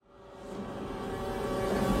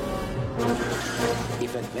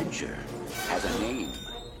If adventure has a name,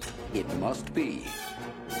 it must be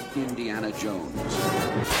Indiana Jones.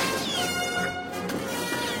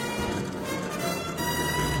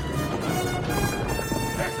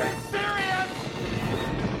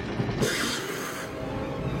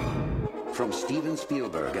 From Steven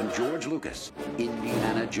Spielberg and George Lucas,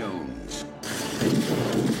 Indiana Jones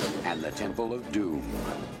and the Temple of Doom.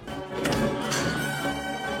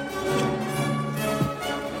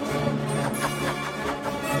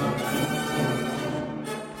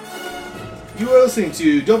 You are listening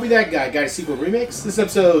to Don't Be That Guy, Guy Sequel Remix. This is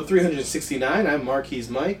episode 369. I'm Mark, he's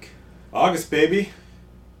Mike. August, baby.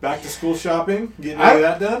 Back to school shopping. Getting any of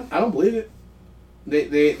that done? I don't believe it.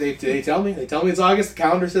 They tell me. They tell me it's August. The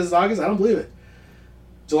calendar says it's August. I don't believe it.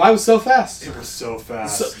 July was so fast. It was so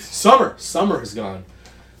fast. Summer has gone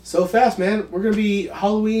so fast, man. We're gonna be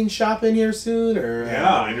Halloween shopping here soon, or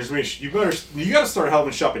yeah. And you got to start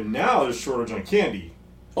Halloween shopping now. There's a shortage on candy.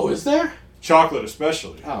 Oh, is there? Chocolate,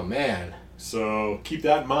 especially. Oh man. So keep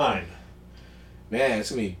that in mind. Man, it's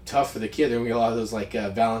gonna be tough for the kid. They're gonna get a lot of those like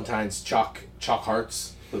Valentine's chalk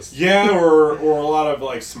hearts. Yeah, or a lot of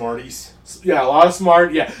like Smarties. Yeah, a lot of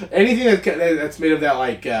smart. Yeah, anything that's made of that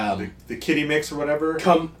like the kitty mix or whatever.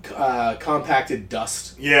 Compacted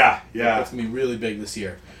dust. Yeah. That's gonna be really big this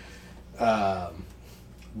year.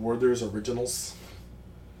 Werther's Originals.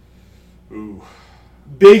 Ooh,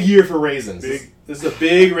 big year for raisins. This is a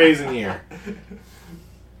big raisin year.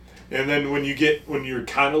 And then when you're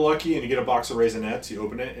kind of lucky and you get a box of Raisinets, you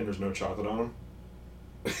open it and there's no chocolate on them.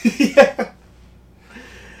 Yeah.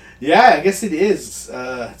 Yeah, I guess it is.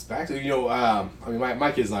 It's back to, I mean,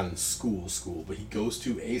 my kid's not in school, but he goes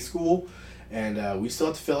to a school, and we still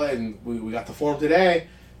have to fill it, and we got the form today,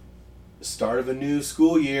 start of a new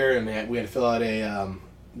school year, and we had to fill out a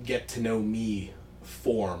get to know me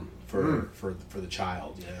form for the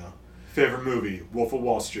child, Favorite movie, Wolf of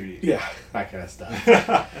Wall Street. Yeah, that kind of stuff.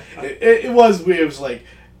 it was weird. It was like,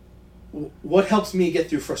 what helps me get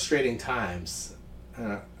through frustrating times?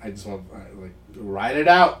 I just want to ride it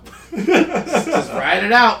out. Just ride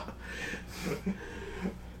it out.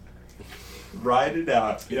 Ride it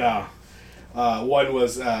out. Yeah. One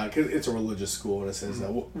was because it's a religious school, and it says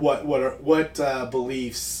what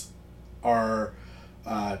beliefs are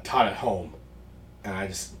taught at home, and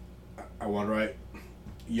I want to write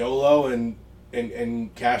YOLO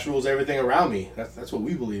and cash rules everything around me. That's what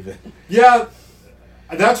we believe in. Yeah,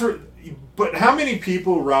 but how many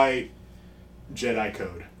people write Jedi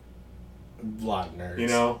code? A lot of nerds.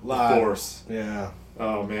 The Force. Yeah.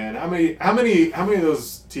 Oh man, how many of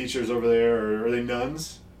those teachers over there are they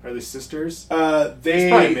nuns? Are they sisters? It's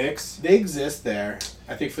probably a mix. They exist there.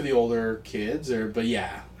 I think for the older kids, but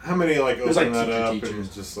yeah. How many open like that up teachers. and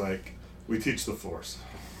it's just like we teach the Force?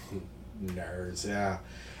 Nerds, yeah.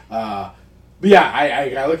 But yeah,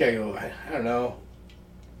 I look at it and go, I don't know.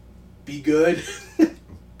 Be good.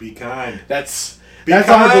 Be kind. That's kind,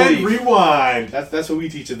 our belief. Rewind. That's what we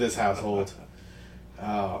teach in this household.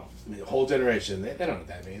 Whole generation, they don't know what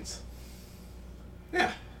that means.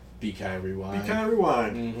 Yeah. Be kind, rewind. Be kind,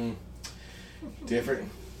 rewind. Mm-hmm.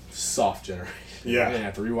 Different, soft generation. Yeah. They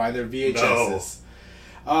have to rewind their VHSs.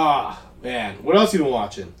 Man. What else you been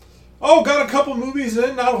watching? Oh, got a couple movies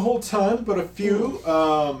in. Not a whole ton, but a few.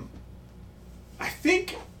 I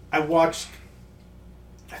think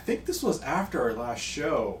this was after our last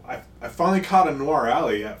show. I finally caught a Noir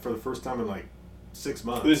Alley for the first time in like 6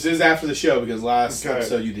 months. This is after the show because last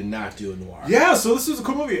episode you did not do a noir. Yeah, so this is a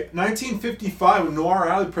cool movie. 1955, a Noir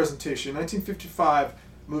Alley presentation. 1955,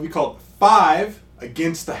 movie called Five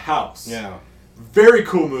Against the House. Yeah. Very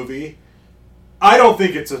cool movie. I don't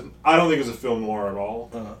think it's a film noir at all.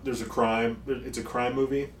 There's a crime. It's a crime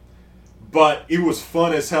movie. But it was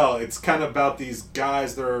fun as hell. It's kind of about these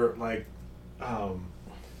guys that are like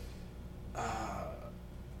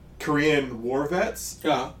Korean war vets.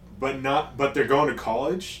 Yeah. But they're going to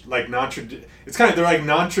college. They're like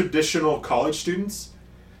non-traditional college students.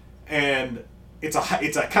 And it's a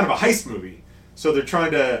kind of a heist movie. So they're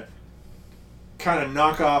trying to kind of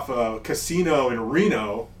knock off a casino in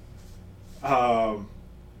Reno.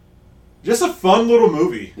 Just a fun little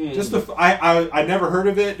movie. I never heard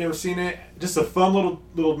of it, never seen it. Just a fun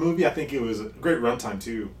little movie. I think it was a great runtime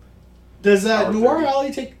too. Does Noir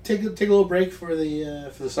Alley take a little break for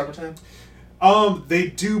the summertime? They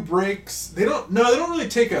do breaks. They don't really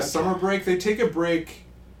take a summer break. They take a break.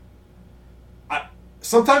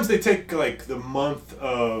 Sometimes they take like the month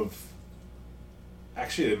of.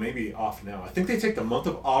 Actually, they may be off now. I think they take the month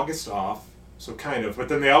of August off. So kind of, but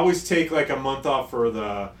then they always take like a month off for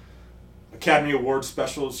the Academy Award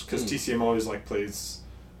specials because TCM always like plays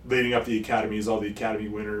leading up to the Academies, all the Academy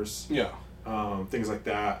winners, Yeah. things like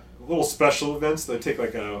that. Little special events that take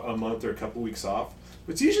like a month or a couple weeks off.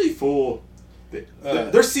 But it's usually full.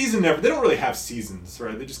 Their season never. They don't really have seasons,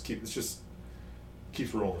 right? They just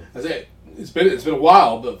keeps rolling. That's it. It's been a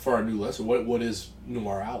while, but for our new list, what is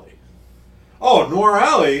Noir Alley? Oh, Noir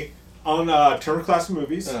Alley on Turner Classic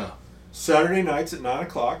Movies. Oh. Saturday nights at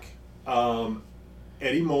 9:00.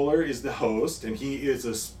 Eddie Moeller is the host, and he is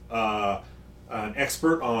an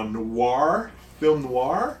expert on film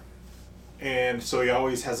noir, and so he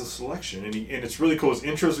always has a selection, and it's really cool. His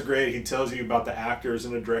intros are great. He tells you about the actors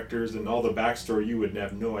and the directors and all the backstory you would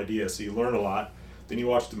have no idea, so you learn a lot. Then you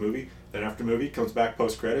watch the movie. Then after the movie, comes back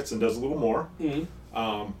post-credits and does a little more.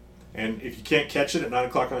 Mm-hmm. And if you can't catch it at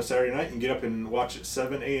 9:00 on a Saturday night, you can get up and watch it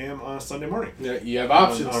 7 a.m. on a Sunday morning. Yeah, you have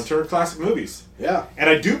options. On Turner Classic Movies. Yeah. And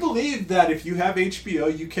I do believe that if you have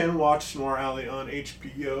HBO, you can watch Noir Alley on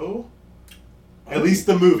HBO. At least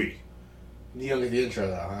the movie. You don't get the intro,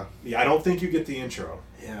 though, huh? Yeah, I don't think you get the intro.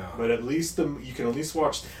 Yeah. But at least you can at least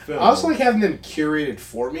watch the film. I also like having them curated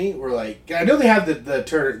for me. Where like I know they have the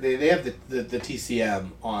Turner, they have the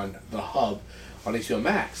TCM on the hub on HBO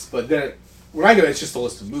Max, but then when I go, it's just a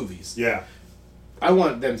list of movies. Yeah. I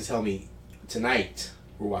want them to tell me tonight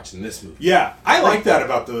we're watching this movie. Yeah, I like that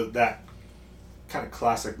about that kind of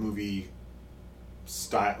classic movie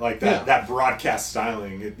style, like that broadcast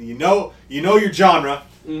styling. You know your genre,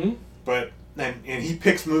 Mm-hmm. but and he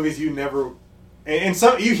picks movies you never, and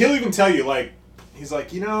some he'll even tell you like he's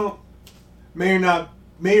like may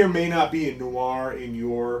or may not be a noir in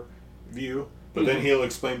your view, but then he'll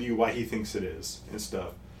explain to you why he thinks it is and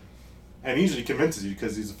stuff. And he usually convinces you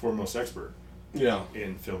because he's the foremost expert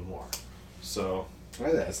in film noir. So I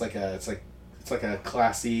like that. It's like a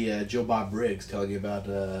classy Joe Bob Briggs telling you about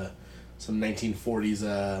some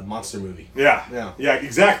 1940s monster movie. Yeah,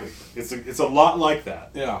 exactly. It's a lot like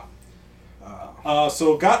that. Yeah.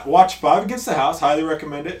 So watch Five Against the House. Highly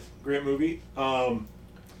recommend it. Great movie.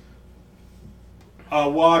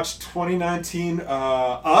 Watched 2019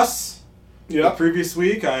 Us. Yeah. The previous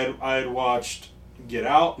week I had watched Get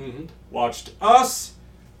Out. Mm-hmm. Watched Us.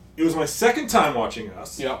 It was my second time watching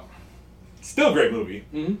Us. Yeah. Still a great movie.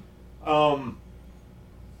 Mm-hmm.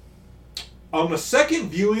 On the second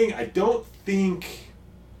viewing, I think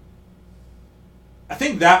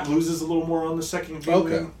that loses a little more on the second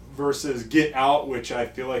viewing versus Get Out, which I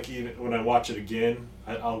feel like even when I watch it again,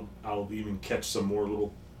 I'll even catch some more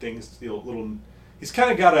little things. He's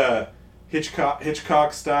kind of got a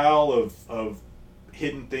Hitchcock style of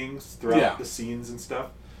hidden things throughout the scenes and stuff.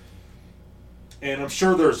 And I'm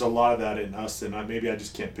sure there's a lot of that in Us, and maybe I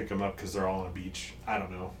just can't pick them up because they're all on a beach. I don't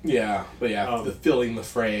know. Yeah, but the filling the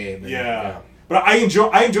frame. And, but I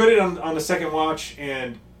enjoyed it on the second watch,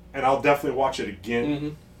 and I'll definitely watch it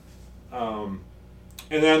again. Mm-hmm.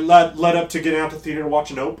 And then led up to getting out to theater to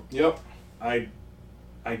watch Nope. Yep. I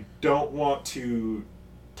don't want to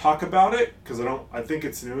talk about it because I think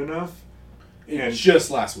it's new enough. And just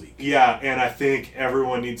last week. Yeah, and I think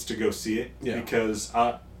everyone needs to go see it because.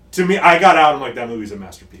 To me, I got out and like that movie's a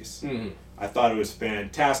masterpiece. Mm-hmm. I thought it was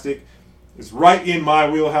fantastic. It's right in my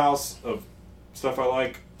wheelhouse of stuff I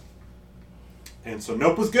like. And so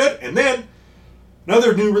Nope was good. And then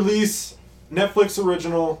another new release, Netflix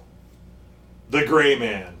original, The Gray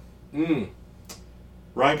Man.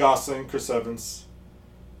 Ryan Gosling, Chris Evans.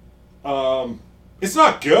 It's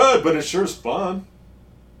not good, but it sure is fun.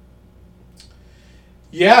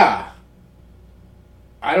 Yeah.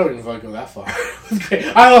 I don't even want to go that far.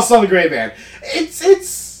 I also saw The Gray Man.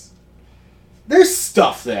 It's there's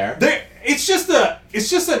stuff there. It's just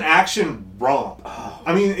an action romp. Oh.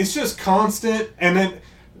 I mean, it's just constant, and then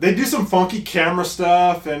they do some funky camera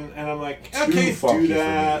stuff, and I'm like, okay, do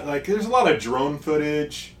that. Like, there's a lot of drone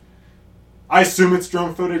footage. I assume it's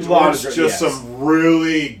drone footage, or it's just some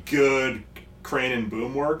really good crane and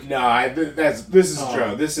boom work. No, this is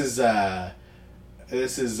drone. This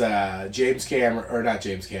is James Cameron, or not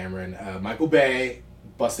James Cameron, Michael Bay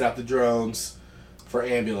busted out the drones for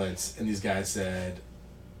Ambulance, and these guys said,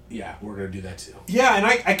 yeah, we're going to do that too. Yeah, and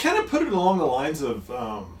I kind of put it along the lines of,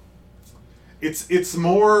 it's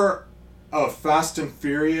more of Fast and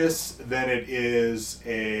Furious than it is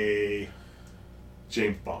a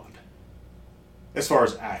James Bond, as far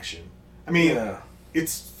as action. I mean,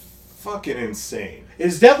 it's fucking insane.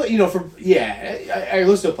 It's definitely, I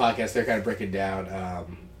listen to a podcast, they're kind of breaking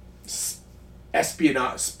down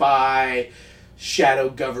espionage, spy, shadow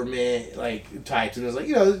government, like, types. And it's like,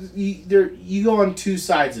 you go on two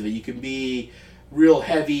sides of it. You can be real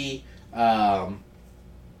heavy,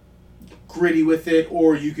 gritty with it,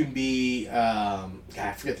 or you can be, I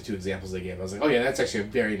forget the two examples they gave. I was like, oh yeah, that's actually a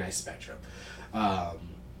very nice spectrum.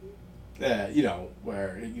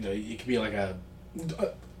 where it could be like a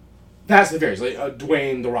Fast and Furious, like a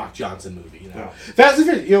Dwayne The Rock Johnson movie. Yeah. Fast and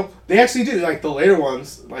Furious, they actually do like the later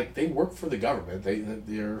ones. Like they work for the government.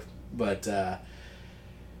 They're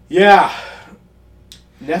yeah.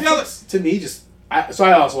 Netflix to me just. So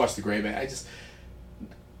I also watched The Gray Man.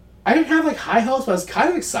 I didn't have like high hopes, but I was kind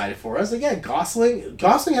of excited for it. I was like, yeah, Gosling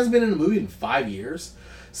hasn't been in a movie in 5 years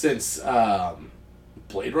since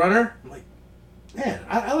Blade Runner. I'm like, man,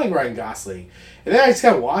 I like Ryan Gosling. And then I just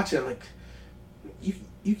kind of watch it. I'm like,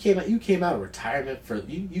 you came out of retirement for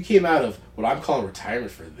you came out of what I'm calling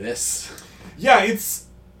retirement for this. Yeah, it's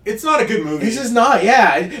not a good movie. It's just not.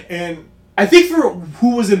 Yeah, and I think for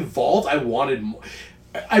who was involved, I wanted more.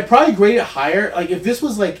 I'd probably grade it higher. Like if this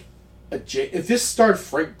was like if this starred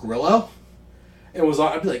Frank Grillo, and was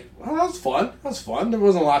on, I'd be like, well, that was fun. That was fun. There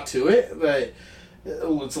wasn't a lot to it, but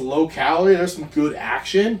it's a low calorie. There's some good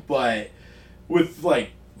action, but with like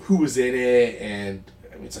who was in it, and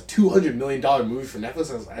I mean, it's a $200 million movie for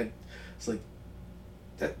Netflix. It's like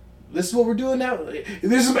that. This is what we're doing now.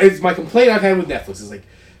 It's my complaint I've had with Netflix. Is like,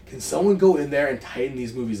 can someone go in there and tighten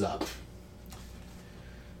these movies up?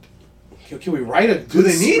 Can we write a good Do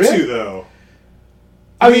they need script? to though?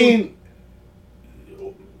 I mean,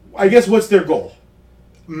 I guess what's their goal?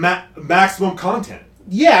 Maximum content.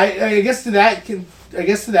 Yeah, I guess to that.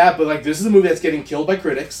 But like, this is a movie that's getting killed by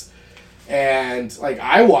critics, and like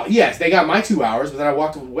yes, they got my 2 hours, but then I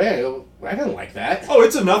walked away. I didn't like that. Oh,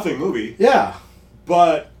 it's a nothing movie. Yeah,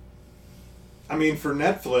 but I mean, for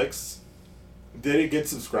Netflix, did it get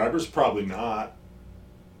subscribers? Probably not.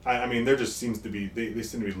 I mean, there just seems to be they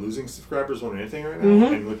seem to be losing subscribers more than anything right now.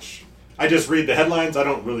 Mm-hmm. In which I just read the headlines. I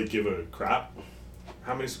don't really give a crap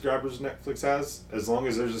how many subscribers Netflix has. As long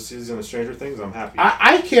as there's a season of Stranger Things, I'm happy.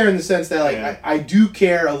 I care in the sense that like Yeah. I do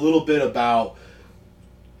care a little bit about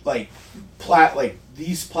like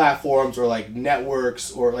these platforms or like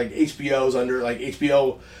networks or like HBO's under like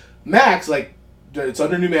HBO Max, like it's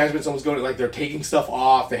under new management. Someone's going to like they're taking stuff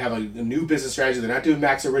off. They have a new business strategy. They're not doing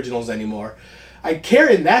Max originals anymore. I care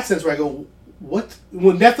in that sense where I go, what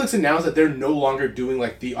when Netflix announced that they're no longer doing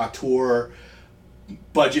like the auteur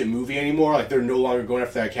budget movie anymore, like they're no longer going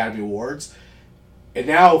after the Academy Awards, and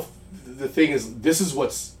now the thing is, this is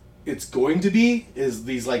what's it's going to be is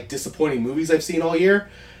these like disappointing movies I've seen all year.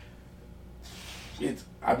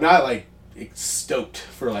 I'm not like stoked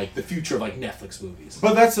for like the future of like Netflix movies.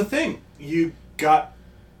 But that's the thing. You can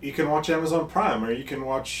watch Amazon Prime or you can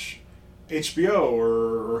watch HBO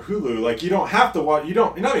or Hulu. Like you don't have to watch.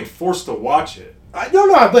 You're not even forced to watch it. But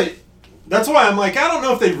That's why I'm like, I don't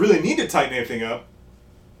know if they really need to tighten anything up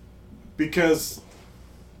because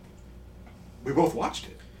we both watched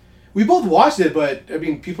it. we both watched it, but I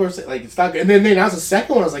mean, people are saying like it's not good. And then they announced a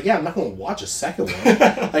second one. I was like, yeah, I'm not going to watch a second one.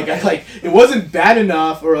 It wasn't bad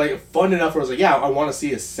enough or like fun enough. Where I was like, yeah, I want to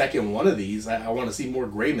see a second one of these. I want to see more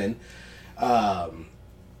Grayman. I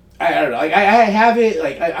don't know. Like I have it.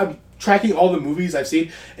 Like I'm tracking all the movies I've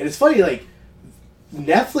seen, and it's funny. Like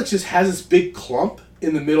Netflix just has this big clump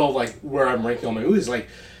in the middle of like where I'm ranking all my movies. Like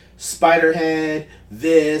Spiderhead,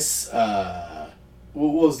 this.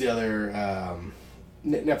 What was the other?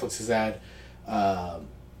 Netflix has had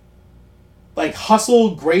like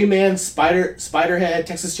Hustle, Gray Man, Spiderhead,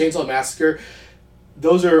 Texas Chainsaw Massacre.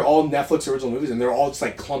 Those are all Netflix original movies, and they're all just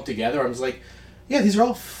like clumped together. I'm just like, yeah, these are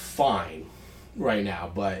all fine right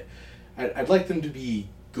now, but I'd like them to be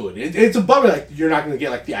good. It's a bummer like you're not going to get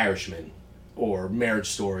like The Irishman or Marriage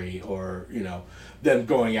Story or them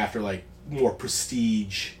going after like more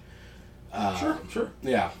prestige. Sure.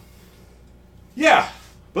 Yeah. Yeah,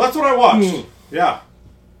 but that's what I watched. Yeah.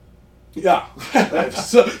 Yeah.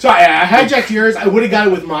 so I hijacked yours. I would have got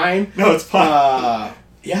it with mine. No, it's fine.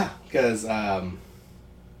 Yeah, because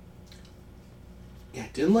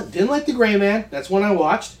didn't like The Gray Man. That's one I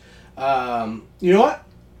watched. You know what?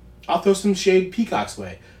 I'll throw some shade Peacock's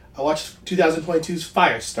way. I watched 2022's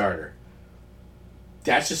Firestarter.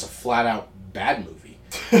 That's just a flat out bad movie.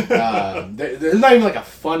 There's not even like a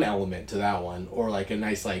fun element to that one, or like a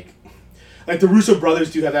nice like the Russo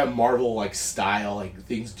brothers do have that Marvel like style, like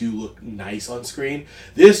things do look nice on screen.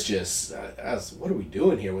 This just what are we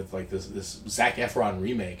doing here with like this Zac Efron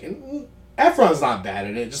remake? And Efron's not bad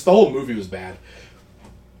in it, just the whole movie was bad.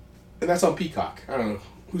 And that's on Peacock. I don't know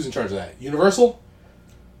who's in charge of that. Universal?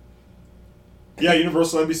 Yeah,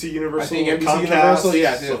 Universal, NBC Universal, I think NBC Comcast, Universal.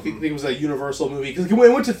 Yeah, I think it was a Universal movie because it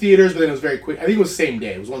went to theaters, but then it was very quick. I think it was same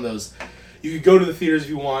day. It was one of those you could go to the theaters if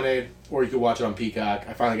you wanted, or you could watch it on Peacock.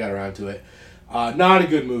 I finally got around to it. Not a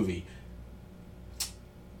good movie.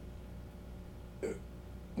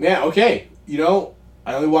 Yeah, okay.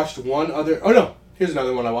 I only watched one other... Oh, no. Here's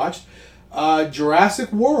another one I watched.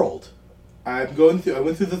 Jurassic World. I went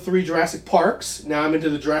through the 3 Jurassic Parks. Now I'm into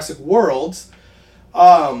the Jurassic Worlds.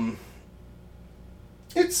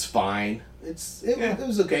 It's fine. It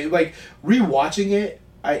was okay. Like rewatching it,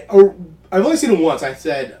 I've only seen it once. I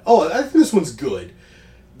said, "Oh, I think this one's good."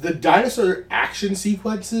 The dinosaur action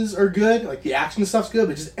sequences are good. Like the action stuff's good,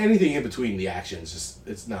 but just anything in between the actions,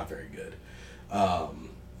 it's not very good. I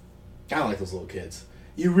don't like those little kids.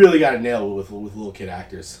 You really got to nail it with little kid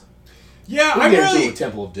actors. Yeah, I really with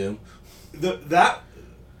Temple of Doom. That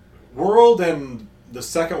world and the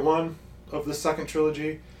second one of the second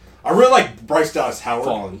trilogy. I really like Bryce Dallas Howard.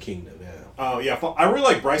 Fallen Kingdom, yeah. Oh, yeah. I really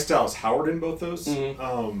like Bryce Dallas Howard in both those.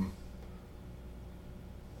 Mm-hmm.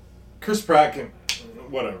 Chris Pratt can...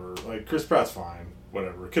 Whatever. Like, Chris Pratt's fine.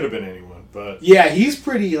 Whatever. It could have been anyone, but... Yeah, he's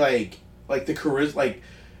pretty, like the charisma... Like,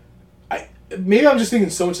 maybe I'm just thinking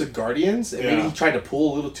so much of Guardians, and maybe he tried to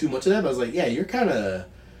pull a little too much of that, but I was like, yeah, you're kind of...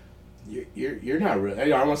 You're not really... I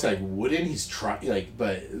don't want to say, like, wooden. He's trying... Like,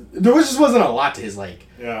 but... There just wasn't a lot to his, like...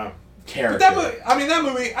 Yeah. Character. But that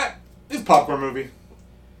movie, it's a popcorn movie.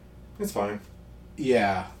 It's fine.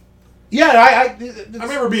 Yeah. Yeah, I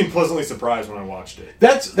remember being pleasantly surprised when I watched it.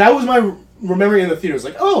 That was my remembering in the theater. It was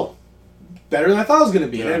like, oh, better than I thought it was going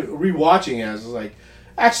to be. Yeah. And then rewatching it, I was like,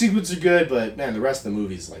 action sequences are good, but man, the rest of the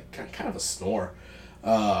movie is like kind of a snore.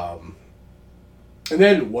 And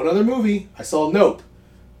then one other movie, I saw Nope.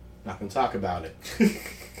 Not going to talk about it.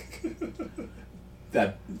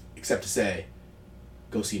 Except to say,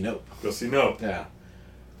 go see Nope. Go see Nope. Yeah.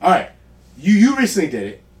 All right. You recently did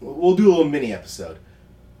it. We'll do a little mini episode.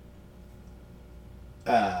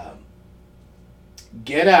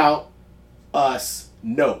 Get Out, Us,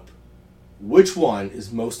 Nope. Which one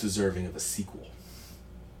is most deserving of a sequel?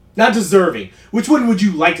 Not deserving. Which one would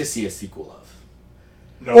you like to see a sequel of?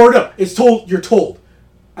 Nope. Or no, you're told,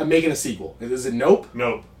 I'm making a sequel. Is it Nope?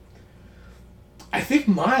 Nope. I think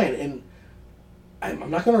mine, and I'm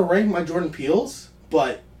not going to rank my Jordan Peele's,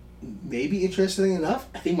 but maybe interesting enough,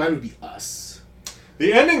 I think mine would be Us.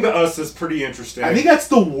 The ending to Us is pretty interesting. I think that's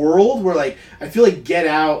the world where, like, I feel like Get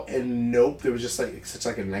Out and Nope, there was just like such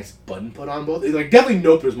like a nice button put on both. Like, definitely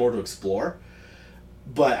Nope, there's more to explore.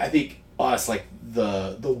 But I think Us, like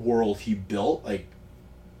the world he built, like,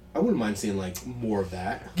 I wouldn't mind seeing like more of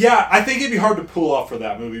that. Yeah, I think it'd be hard to pull off for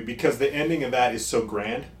that movie because the ending of that is so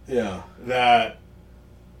grand. Yeah. That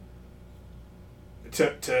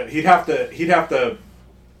he'd have to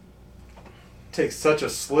take such a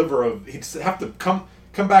sliver of... He'd have to come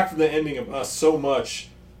back from the ending of Us so much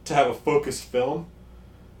to have a focused film.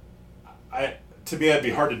 To me, that'd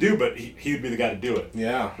be hard to do, but he would be the guy to do it.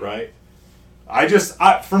 Yeah. Right?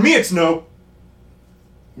 For me, it's Nope.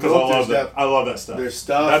 Because I love that stuff. There's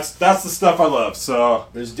stuff... That's the stuff I love, so...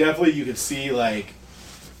 There's definitely, you could see, like,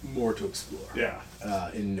 more to explore. Yeah.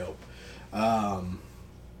 In Nope. And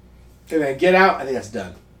then Get Out, I think that's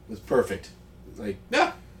done. It's perfect. Like...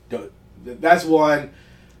 Yeah. That's one,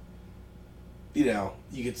 you know,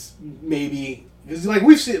 you could maybe, because like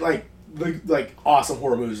we've seen like awesome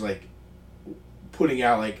horror movies like putting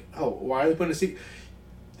out like, oh, why are they putting a sequel?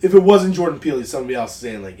 If it wasn't Jordan Peele, somebody else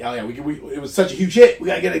saying like, oh yeah, it was such a huge hit, we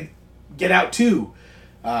gotta get out too.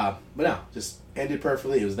 But no, just ended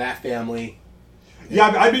perfectly. It was that family.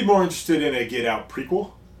 Yeah, I'd be more interested in a Get Out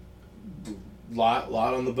prequel. Lot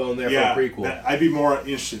on the bone there for a prequel. I'd be more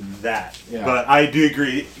interested in that. Yeah. But I do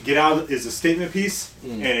agree. Get Out is a statement piece,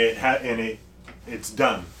 and it's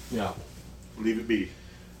done. Yeah. Leave it be.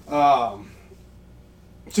 So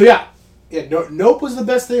Nope was the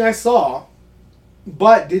best thing I saw,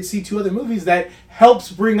 but did see 2 other movies that helps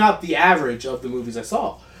bring up the average of the movies I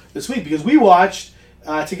saw this week, because we watched,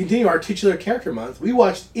 to continue our titular character month, we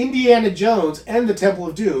watched Indiana Jones and the Temple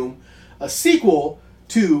of Doom, a sequel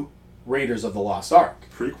to Raiders of the Lost Ark.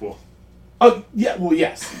 Prequel. Oh, yeah, well,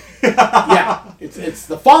 yes. Yeah, it's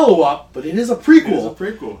the follow-up, but it is a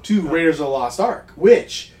prequel, to Raiders of the Lost Ark,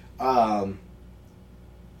 which, some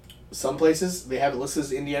places, they have it listed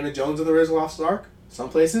as Indiana Jones and the Raiders of the Lost Ark. Some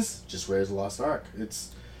places, just Raiders of the Lost Ark.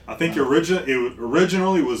 I think it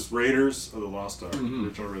originally was Raiders of the Lost Ark,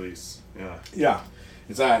 original release. Yeah. Yeah.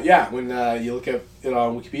 It's, when you look at it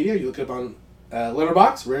on Wikipedia, you look it up on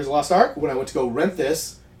Letterboxd, Raiders of the Lost Ark. When I went to go rent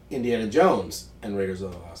this, Indiana Jones and Raiders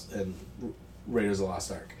of the Lost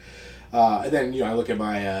Ark. And then, I look at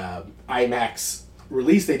my IMAX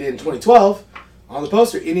release they did in 2012. On the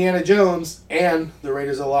poster, Indiana Jones and the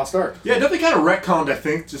Raiders of the Lost Ark. Yeah, definitely kind of retconned, I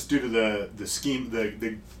think, just due to the scheme,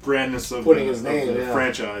 the grandness of putting his name of the yeah.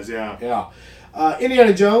 franchise. Yeah. Yeah.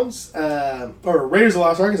 Indiana Jones, or Raiders of the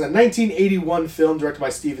Lost Ark, is a 1981 film directed by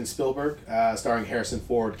Steven Spielberg, starring Harrison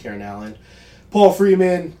Ford, Karen Allen, Paul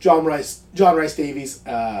Freeman, John Rice Davies,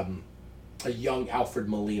 a young Alfred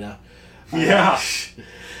Molina. Yeah.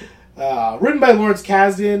 Written by Lawrence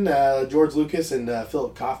Kasdan, George Lucas, and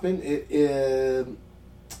Philip Kaufman.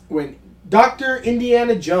 When Dr.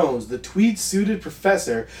 Indiana Jones, the tweed-suited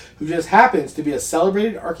professor who just happens to be a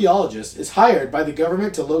celebrated archaeologist, is hired by the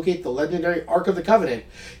government to locate the legendary Ark of the Covenant,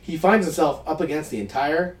 he finds himself up against the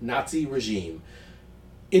entire Nazi regime.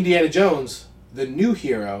 Indiana Jones, the new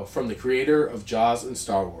hero from the creator of Jaws and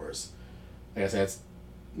Star Wars. Like I said, it's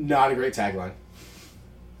not a great tagline.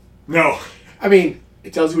 No. I mean,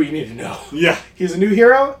 it tells you what you need to know. Yeah. He's a new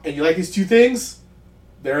hero, and you like these two things,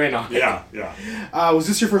 they're in on it. Yeah. Was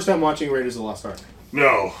this your first time watching Raiders of the Lost Ark?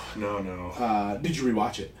 No. Did you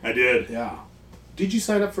rewatch it? I did. Yeah. Did you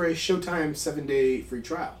sign up for a Showtime 7-day free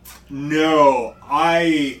trial? No.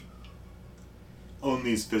 I own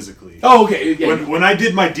these physically. Oh, okay. Yeah, When I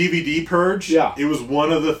did my DVD purge, Yeah. it was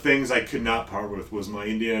one of the things I could not part with was my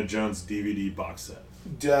Indiana Jones DVD box set.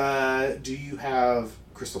 do you have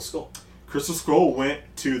Crystal Skull? Crystal Skull went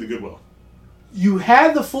to the Goodwill. You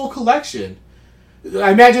had the full collection.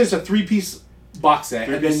 I imagine it's a 3-piece box set,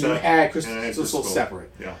 and then you had Crystal Skull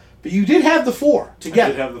separate. Yeah. But you did have the 4 together. I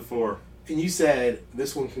did have the 4. And you said,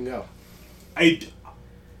 this one can go. I'm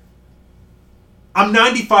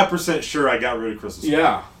 95% sure I got rid of Crystal Skull.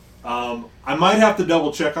 Yeah. I might have to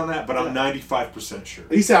double check on that, but I'm 95% sure.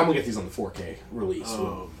 He said, I'm going to get these on the 4K release.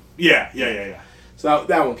 Yeah. So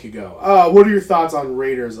that one could go. What are your thoughts on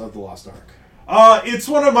Raiders of the Lost Ark? It's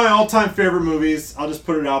one of my all-time favorite movies. I'll just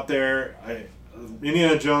put it out there.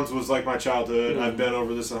 Indiana Jones was like my childhood. I've been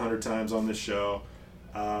over this 100 times on this show.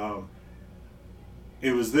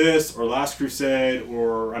 It was this or Last Crusade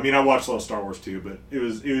or I watched a lot of Star Wars too, but it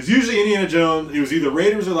was usually Indiana Jones. It was either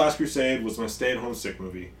Raiders or Last Crusade was my stay-at-home sick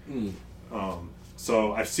movie.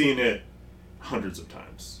 So I've seen it hundreds of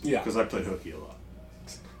times. Yeah, because I played hooky a lot.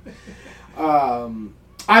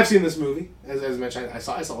 I've seen this movie as mentioned. I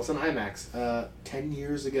saw this in IMAX 10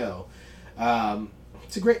 years ago.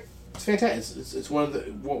 It's fantastic. It's one of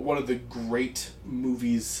the great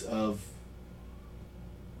movies of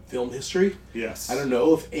film history. Yes. I don't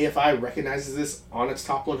know if AFI recognizes this on its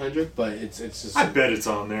top 100, but it's just. I bet it's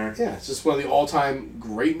on there. Yeah, it's just one of the all-time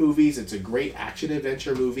great movies. It's a great action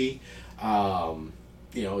adventure movie.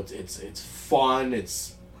 It's fun.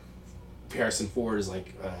 It's Harrison Ford is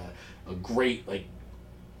like a great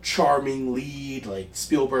charming lead. Like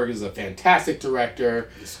Spielberg is a fantastic director.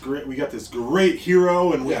 We got this great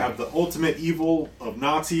hero, and we have the ultimate evil of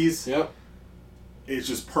Nazis. Yep. It's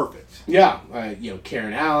just perfect. Yeah,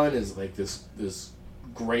 Karen Allen is like this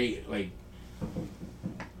great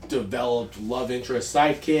developed love interest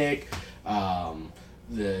sidekick.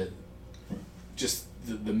 The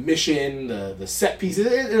mission, the set pieces,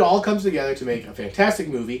 it all comes together to make a fantastic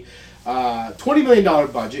movie. $20 million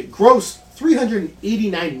budget, gross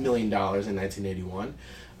 $389 million in 1981.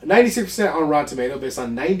 96% on Rotten Tomato based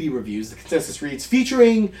on 90 reviews. The consensus reads,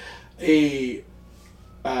 featuring a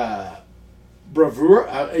bravura.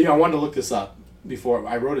 I wanted to look this up before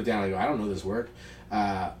I wrote it down. I go, I don't know this word.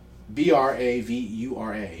 Bravura.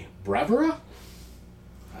 Bravura?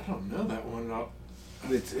 I don't know that one.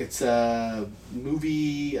 It's a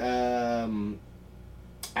movie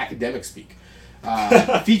academic speak.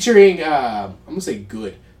 Featuring, I'm going to say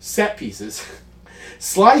good, set pieces.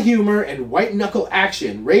 Sly humor and white-knuckle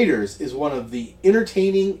action, Raiders is one of the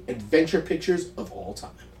entertaining adventure pictures of all time.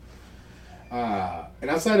 And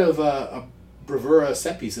outside of bravura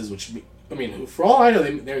set pieces, which, for all I know,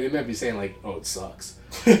 they might be saying, oh, it sucks.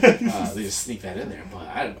 They just sneak that in there. But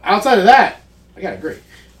outside of that, I gotta agree.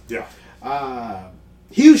 Yeah.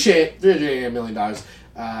 Huge hit, $388 million.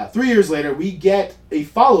 3 years later, we get a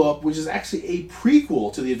follow-up, which is actually a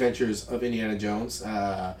prequel to the adventures of Indiana Jones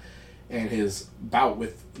and his bout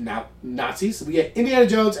with Nazis. We get Indiana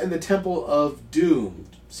Jones and the Temple of Doom.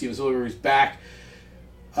 Steven Spielberg is back.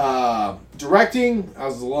 Directing, I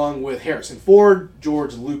was along with Harrison Ford,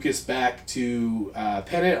 George Lucas back to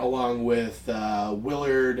pen it, along with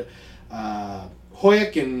Willard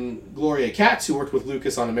Hoyuk and Gloria Katz, who worked with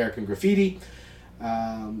Lucas on American Graffiti.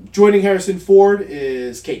 Joining Harrison Ford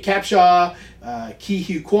is Kate Capshaw, Ke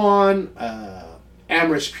Huy Quan,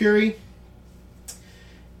 Amrish Puri.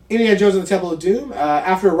 Indiana Jones and the Temple of Doom.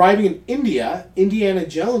 After arriving in India, Indiana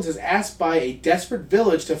Jones is asked by a desperate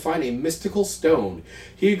village to find a mystical stone.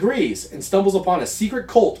 He agrees and stumbles upon a secret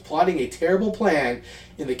cult plotting a terrible plan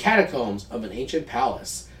in the catacombs of an ancient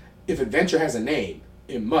palace. If adventure has a name,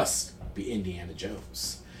 it must be Indiana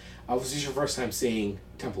Jones. Was this your first time seeing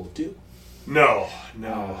Temple of Doom? No.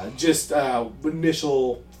 Just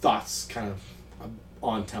initial thoughts kind of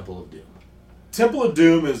on Temple of Doom. Temple of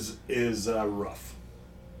Doom is rough.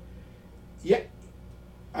 Yeah.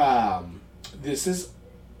 This is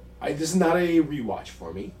this is not a rewatch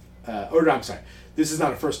for me. Or no, I'm sorry. This is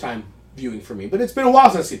not a first time viewing for me. But it's been a while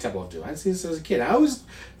since I've seen Temple of Doom. I've seen this as a kid. I always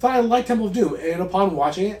thought I liked Temple of Doom. And upon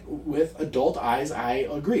watching it with adult eyes, I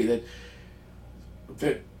agree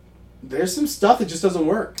that there's some stuff that just doesn't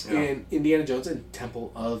work in Indiana Jones and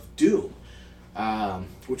Temple of Doom.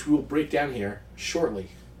 Which we will break down here shortly.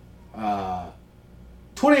 $28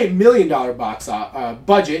 million box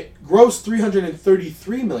budget, gross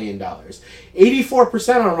 $333 million.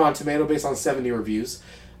 84% on Rotten Tomato based on 70 reviews.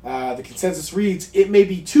 The consensus reads, it may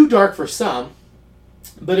be too dark for some,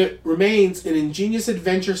 but it remains an ingenious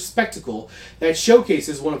adventure spectacle that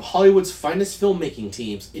showcases one of Hollywood's finest filmmaking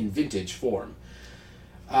teams in vintage form.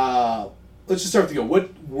 Let's just start with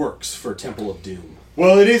what works for Temple of Doom.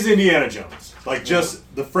 Well, it is Indiana Jones. Like,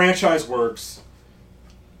 just the franchise works,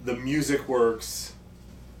 the music works,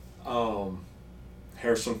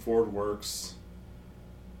 Harrison Ford works,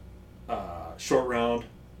 Short Round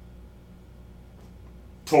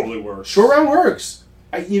totally works. Short Round works.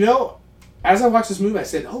 As I watched this movie, I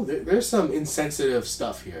said, oh, there's some insensitive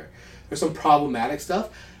stuff here. There's some problematic stuff.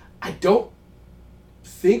 I don't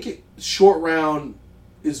think Short Round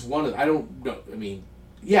is one of... I don't know. I mean,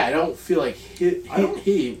 yeah, I don't feel like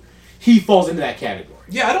he falls into that category.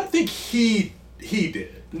 Yeah, I don't think he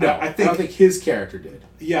did. No, I don't think his character did.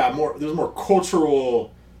 Yeah, there's more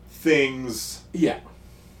cultural things. Yeah.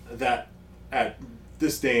 That at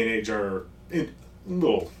this day and age are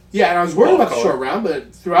little. Yeah, and I was worried about the Short Round,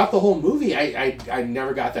 but throughout the whole movie, I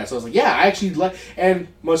never got that. So I was like, yeah, I actually like, and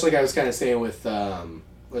much like I was kind of saying with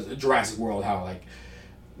Jurassic World, how like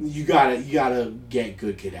you gotta get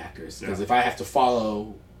good kid actors, because if I have to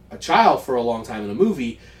follow a child for a long time in a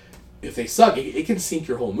movie, if they suck, it can sink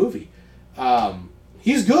your whole movie.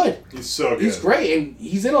 He's good. He's so good. He's great, and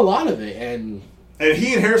he's in a lot of it, and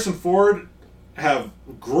he and Harrison Ford have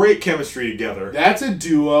great chemistry together. That's a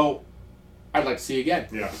duo I'd like to see again.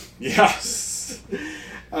 Yeah. Yeah.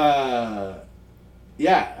 I'll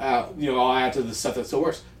add to the stuff that still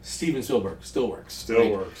works. Steven Spielberg still works. Still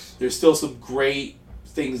works. There's still some great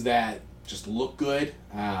things that just look good.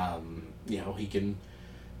 He can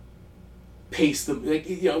pace them.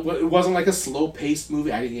 It wasn't like a slow-paced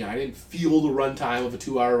movie. I didn't feel the runtime of a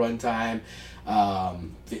 2-hour runtime.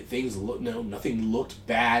 Nothing looked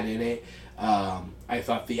bad in it. I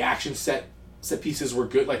thought the action set pieces were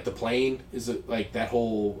good. Like the plane like that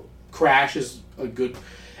whole crash is a good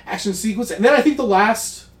action sequence. And then I think the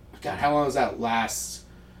last, how long does that last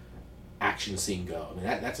action scene go? I mean,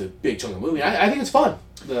 that's a big chunk of the movie. I think it's fun.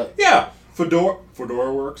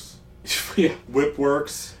 Fedora works. Yeah. Whip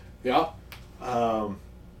works. Yeah.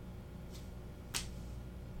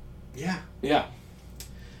 Yeah. Yeah.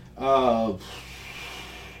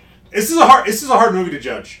 This is a hard movie to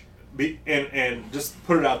judge, and just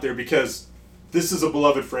put it out there because this is a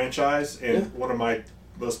beloved franchise and one of my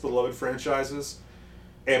most beloved franchises,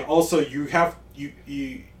 and also you got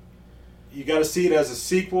to see it as a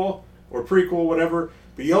sequel or prequel, whatever.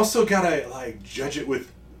 But you also gotta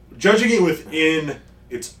judging it within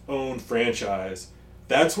its own franchise.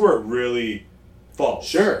 That's where it really falls.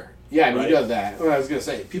 Sure. Yeah, I mean, you know that. Well, I was gonna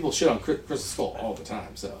say people shit on Crystal Skull all the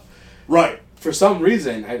time, so. Right. For some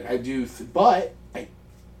reason, I do, but I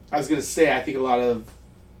was gonna say I think a lot of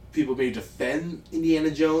people may defend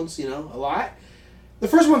Indiana Jones, a lot. The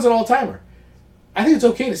first one's an all-timer. I think it's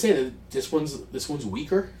okay to say that this one's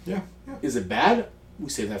weaker. Yeah. Is it bad? We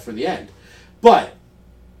save that for the end. But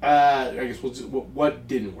I guess what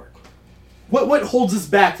didn't work? What holds us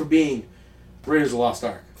back from being Raiders of the Lost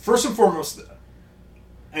Ark? First and foremost,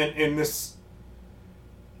 and this,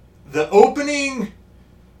 the opening.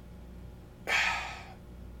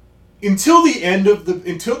 Until the end of the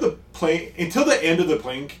plane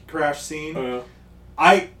crash scene,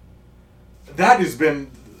 that has been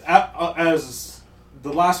as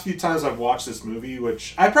the last few times I've watched this movie,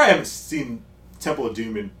 which I probably haven't seen Temple of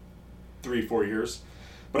Doom in 3-4 years,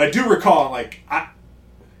 but I do recall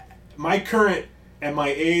my current and my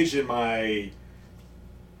age and my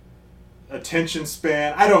attention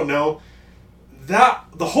span. I don't know that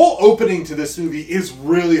the whole opening to this movie is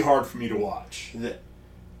really hard for me to watch.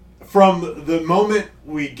 From the moment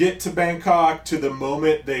we get to Bangkok to the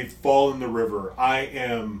moment they fall in the river,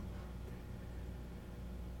 I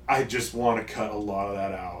just want to cut a lot of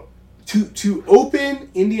that out. To open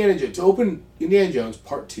Indiana Jones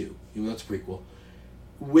Part 2, even though it's a prequel,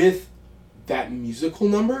 with that musical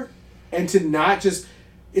number, and to not just,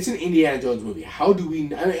 it's an Indiana Jones movie. How do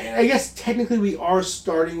we, I guess technically we are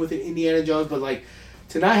starting with an Indiana Jones, but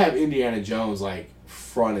to not have Indiana Jones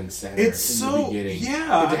front and center the beginning.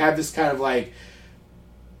 Yeah. And to have this kind of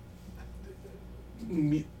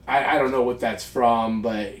I don't know what that's from,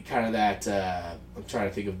 but kind of that. I'm trying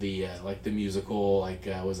to think of the like the musical, like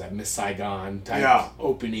was that Miss Saigon type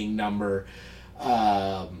opening number.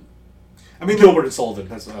 I mean Gilbert and Sullivan.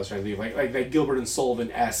 That's what I was trying to think of. Like that Gilbert and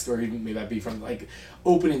Sullivan-esque, or even maybe that'd be from like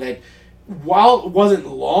opening that. While it wasn't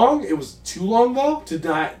long, it was too long though to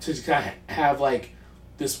kind of have like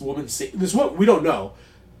this woman sing. This what we don't know,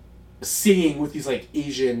 singing with these like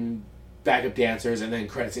Asian backup dancers, and then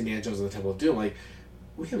credits Indiana Jones and the Temple of Doom. Like,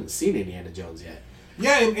 we haven't seen Indiana Jones yet.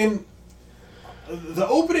 Yeah, and the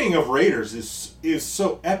opening of Raiders is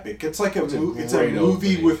so epic. It's like it's a movie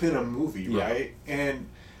opening within a movie, right? And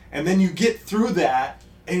then you get through that,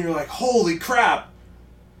 and you're like, holy crap!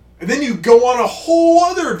 And then you go on a whole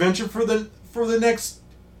other adventure for the next,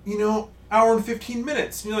 hour and 15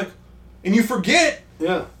 minutes. And you're like, and you forget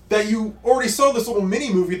that you already saw this little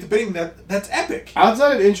mini movie at the beginning that's epic.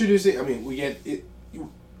 Outside of introducing, I mean, we get it.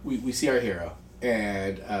 We see our hero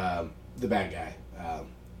and the bad guy,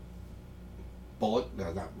 Bullock.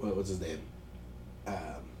 No, not what's his name.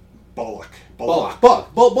 Bullock.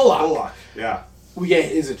 Yeah. We get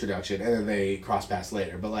his introduction, and then they cross paths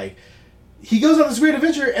later. But like, he goes on this great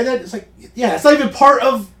adventure, and then it's like, it's not even part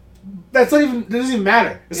of. That's not even. It doesn't even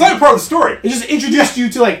matter. It's not even part of the story. It just introduced you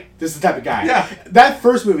to like this is the type of guy. Yeah. That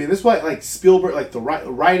first movie, and this is why like Spielberg, like the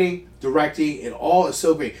writing, directing, and all is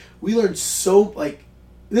so great. We learned so like.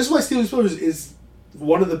 This is why Steven Spielberg is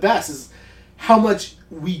one of the best. Is how much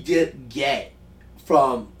we did get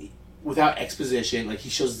from without exposition. Like he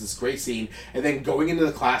shows us this great scene, and then going into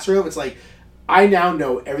the classroom, it's like I now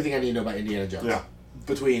know everything I need to know about Indiana Jones. Yeah.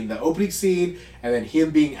 Between the opening scene and then him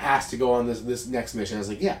being asked to go on this next mission, I was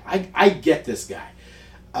like, I get this guy.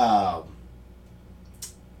 And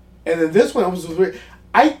then this one was weird.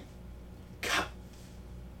 I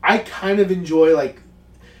kind of enjoy like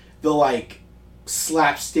the like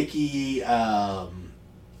slapsticky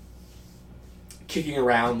kicking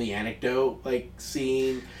around the anecdote like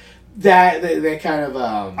scene that kind of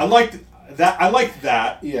I liked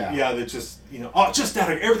that. Yeah. Yeah, that just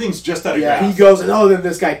everything's just out of gas. He goes and then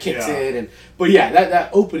this guy kicks in but that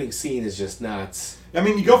opening scene is just nuts. I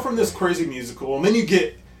mean, you go from this crazy musical and then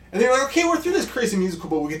they're like, okay, we're through this crazy musical,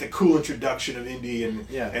 but we get the cool introduction of Indy and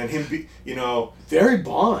him very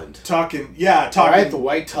Bond talking right, the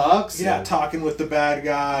white tux talking with the bad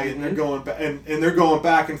guy and they're going and they're going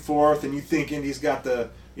back and forth and you think Indy's got the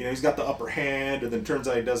he's got the upper hand, and then turns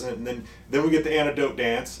out he doesn't, and then we get the antidote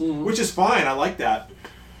dance, which is fine. I like that.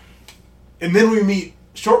 And then we meet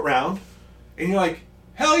Short Round, and you're like,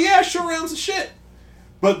 hell yeah, Short Round's the shit.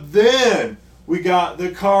 But then we got the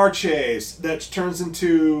car chase that turns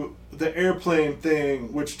into the airplane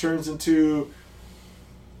thing, which turns into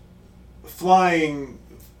flying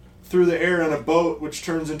through the air on a boat, which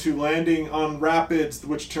turns into landing on rapids,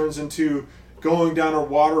 which turns into going down a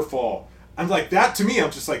waterfall. I'm like, that to me, I'm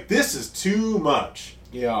just like, this is too much.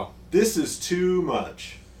 Yeah. This is too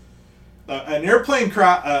much. An airplane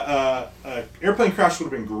crash would have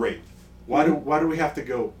been great. Why do we have to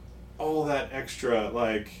go all that extra,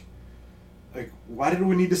 like why did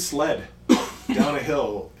we need to sled down a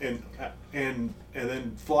hill and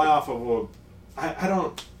then fly off of I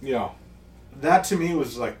don't. Yeah. That to me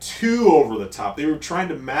was like too over the top. They were trying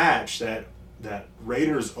to match that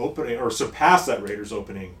Raiders opening or surpass that Raiders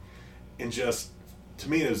opening. And just, to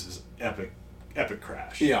me, it was this epic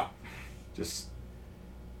crash. Yeah. Just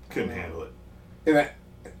couldn't handle it. And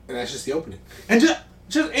that's just the opening. And this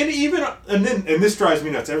drives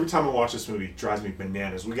me nuts. Every time I watch this movie, it drives me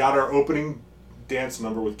bananas. We got our opening dance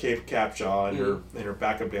number with Kate Capshaw and her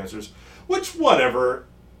backup dancers, which, whatever,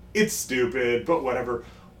 it's stupid, but whatever.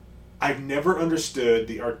 I've never understood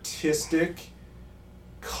the artistic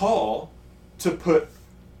call to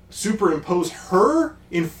superimpose her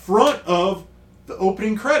in front of the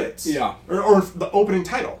opening credits. Yeah. Or the opening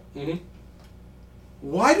title. Mm-hmm.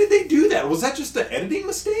 Why did they do that? Was that just an editing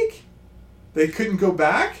mistake? They couldn't go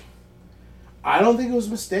back? I don't think it was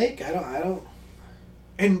a mistake. I don't.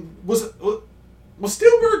 And was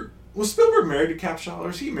Spielberg married to Capshaw, or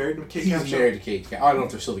is he married to Kate Capshaw? He's married to Kate Capshaw. I don't know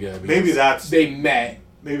if they're still together. Maybe they met.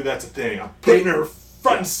 Maybe that's a thing. I'm putting her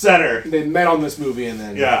front and center. They met on this movie and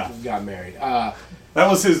then got married. That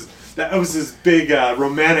was his big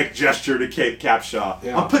romantic gesture to Kate Capshaw.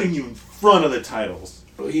 Yeah. I'm putting you in front of the titles.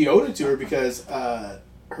 He owed it to her because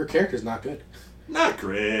her character's not good. Not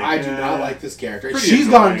great. I do not like this character. She's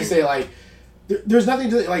gone to say like, there's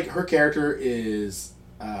nothing to like. Her character is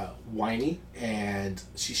whiny, and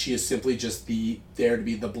she is simply just there to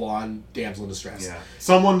be the blonde damsel in distress. Yeah,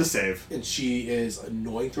 someone to save. And she is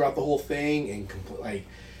annoying throughout the whole thing, and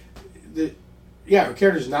her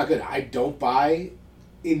character's not good. I don't buy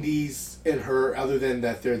Indy's and her, other than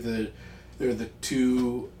that they're the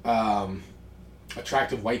two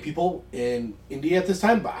attractive white people in India at this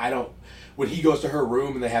time. But I don't. When he goes to her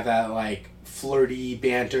room and they have that like flirty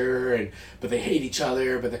banter, but they hate each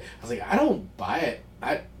other. I was like, I don't buy it.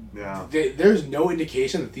 There's no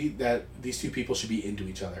indication that these two people should be into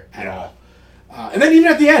each other at all. And then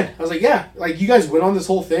even at the end, I was like, yeah, like you guys went on this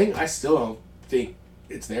whole thing. I still don't think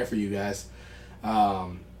it's there for you guys.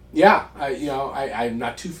 I'm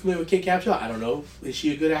not too familiar with Kate Capshaw. I don't know, is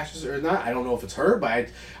she a good actress or not? I don't know if it's her, but I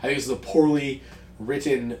think it's a poorly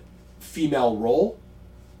written female role,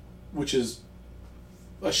 which is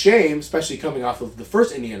a shame, especially coming off of the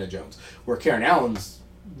first Indiana Jones, where Karen Allen's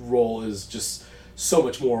role is just so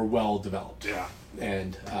much more well developed. Yeah.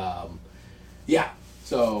 And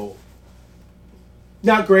so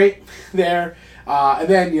not great there. And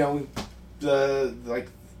then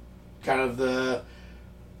the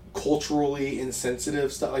culturally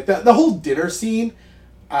insensitive stuff like that. The whole dinner scene.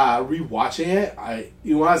 Rewatching it,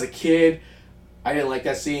 when I was a kid, I didn't like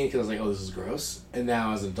that scene because I was like, oh, this is gross. And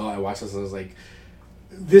now as an adult, I watched this and I was like,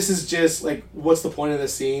 this is just like, what's the point of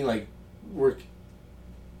this scene? Like,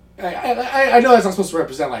 I know that's not supposed to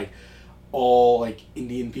represent like all like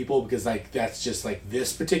Indian people because like that's just like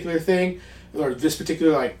this particular thing or this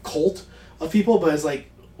particular like cult of people, but it's like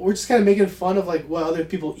we're just kind of making fun of like what other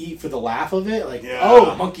people eat for the laugh of it, like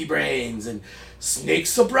monkey brains and snake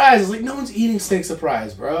surprise. It's like no one's eating snake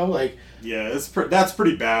surprise, bro. Like that's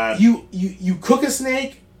pretty bad. You cook a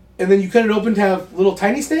snake and then you cut it open to have little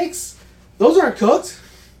tiny snakes. Those aren't cooked.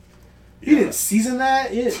 You didn't season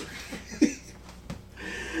that.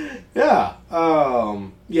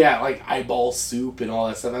 Like eyeball soup and all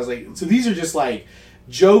that stuff. I was like, so these are just like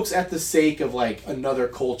jokes at the sake of like another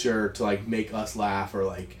culture to like make us laugh or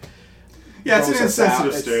like. Yeah, it's an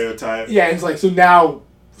insensitive stereotype. Yeah, it's like so now,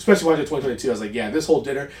 especially watching 2022, I was like, yeah, this whole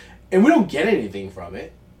dinner, and we don't get anything from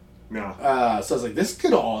it. No. So I was like, this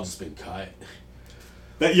could have all just been cut.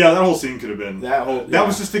 That whole scene could have been. That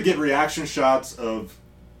was just to get reaction shots of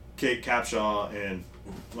Kate Capshaw and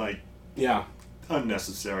like. Yeah.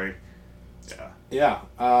 Unnecessary. Yeah.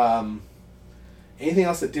 Anything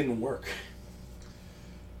else that didn't work?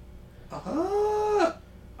 I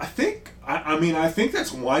think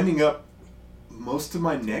that's winding up most of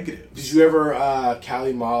my negatives. Did you ever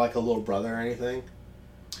Callie Ma like a little brother or anything?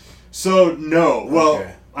 So no. Well,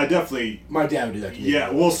 I definitely. My dad would do that to me.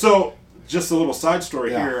 Yeah. Well, so just a little side story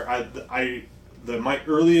here. My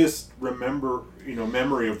earliest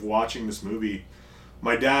memory of watching this movie,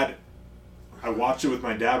 I watched it with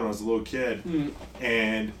my dad when I was a little kid,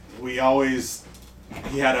 and he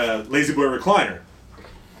had a Lazy Boy recliner,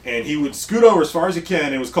 and he would scoot over as far as he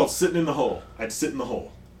can. It was called sitting in the hole. I'd sit in the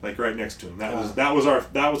hole, like right next to him. That was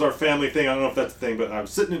our family thing. I don't know if that's a thing, but I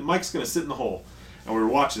was sitting. Mike's gonna sit in the hole, and we were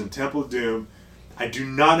watching Temple of Doom. I do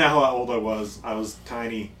not know how old I was. I was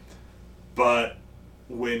tiny, but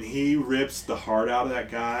when he rips the heart out of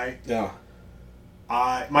that guy,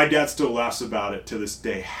 my dad still laughs about it to this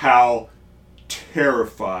day. How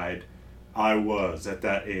terrified I was at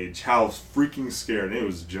that age. How freaking scared. And it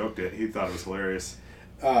was a joke that he thought it was hilarious.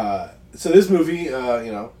 So this movie,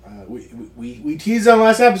 we teased on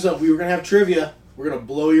last episode. We were gonna have trivia. We're gonna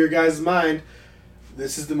blow your guys' mind.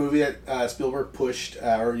 This is the movie that Spielberg pushed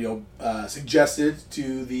suggested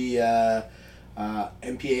to the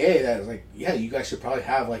MPAA. That was like, yeah, you guys should probably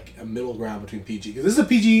have like a middle ground between PG, because this is a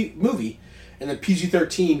PG movie. And then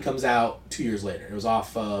PG-13 comes out 2 years later. It was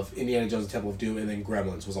off of Indiana Jones and Temple of Doom, and then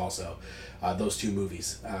Gremlins was also those two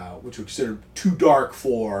movies, which were considered too dark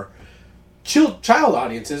for child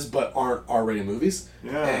audiences, but aren't R-rated movies.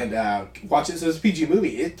 Yeah. And watch it. So it's a PG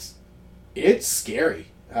movie. It's scary.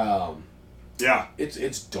 Yeah.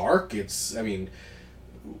 It's dark. Even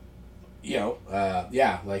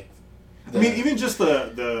just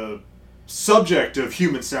the subject of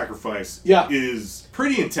human sacrifice is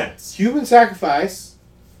pretty intense. Human sacrifice,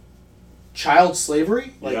 child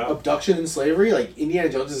slavery, abduction and slavery. Like Indiana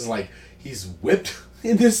Jones is like he's whipped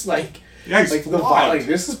in this this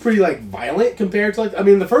is pretty like violent compared to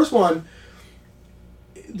the first one.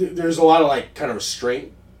 There's a lot of like kind of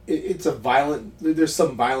restraint. It's a violent. There's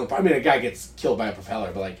some violent. a guy gets killed by a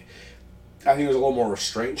propeller, but like I think there's a little more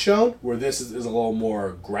restraint shown. Where this is a little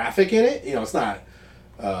more graphic in it. It's not.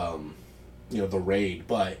 The Raid,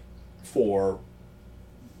 but for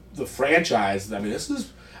the franchise, this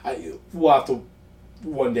is. We'll have to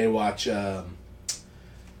one day watch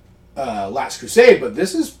Last Crusade, but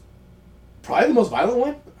this is probably the most violent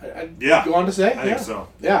one. I'd go on to say. I think so.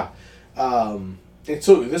 Yeah, and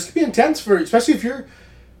so this could be intense especially if you're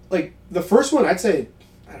like the first one. I'd say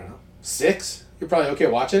 6. You're probably okay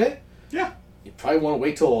watching it. Yeah. you probably want to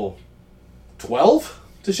wait till 12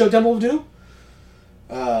 to show Temple of Doom.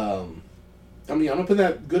 I mean, I'm not putting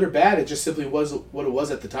that good or bad. It just simply was what it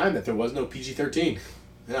was at the time, that there was no PG-13.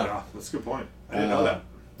 Yeah, that's a good point. I didn't know that.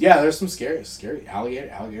 Yeah, there's some scary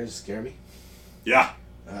alligators. Alligators scare me. Yeah.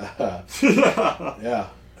 Yeah.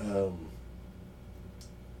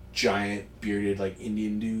 Giant bearded like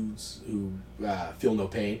Indian dudes who feel no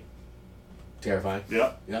pain. Terrifying.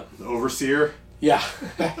 Yep. Yep. The overseer. Yeah.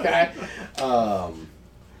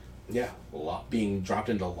 Yeah. Being dropped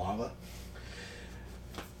into lava.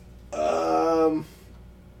 All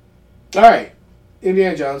right.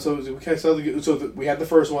 Indiana Jones. So we kind of we had the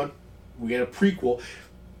first one. We had a prequel.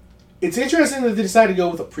 It's interesting that they decided to go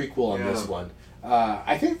with a prequel on this one.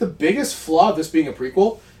 I think the biggest flaw of this being a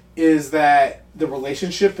prequel is that the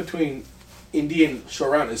relationship between Indy and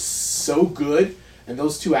Short Round is so good, and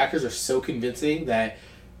those two actors are so convincing that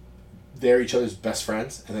they're each other's best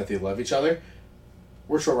friends and that they love each other.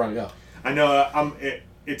 Where's Short Round go? I know.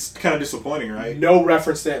 It's kind of disappointing, right? No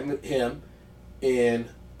reference to him in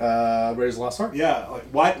Raiders of the Lost Ark. Yeah.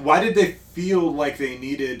 Like, why did they feel like they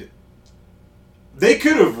needed? They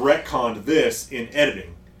could have retconned this in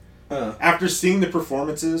editing. After seeing the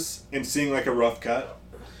performances and seeing like a rough cut,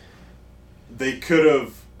 they could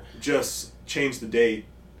have just changed the date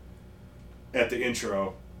at the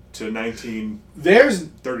intro to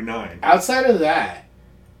 1939. Outside of that,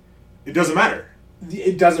 it doesn't matter.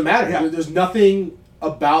 It doesn't matter. Yeah. There's nothing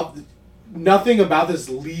about this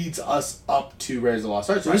leads us up to Raiders of the Lost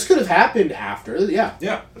Ark. So this could have happened after. Yeah.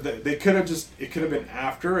 Yeah. They could have it could have been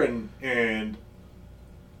after, and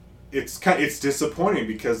it's disappointing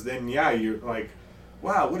because then you're like,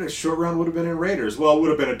 wow, what if Short Round would have been in Raiders? Well, it would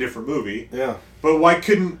have been a different movie. Yeah. But why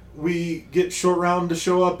couldn't we get Short Round to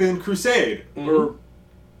show up in Crusade or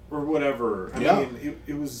whatever? I mean,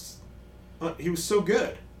 it was he was so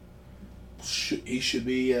good. He should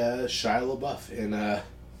be Shia LaBeouf in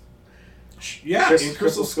in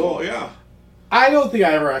Crystal Skull. Yeah. I don't think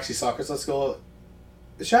I ever actually saw Crystal Skull.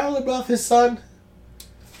 Is Shia LaBeouf his son?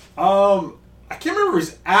 I can't remember if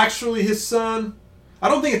it's actually his son. I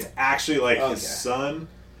don't think it's actually his son.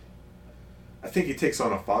 I think he takes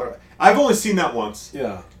on a father. I've only seen that once.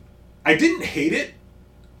 Yeah. I didn't hate it.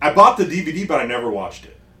 I bought the DVD, but I never watched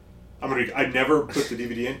it. I never put the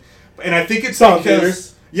DVD in, and I think it's saw it in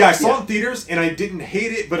theaters. Yeah, I saw it in theaters, and I didn't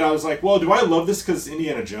hate it, but I was like, well, do I love this because it's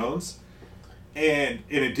Indiana Jones? And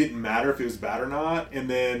it didn't matter if it was bad or not. And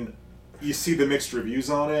then you see the mixed reviews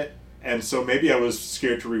on it, and so maybe I was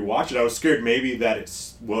scared to rewatch it. I was scared maybe that it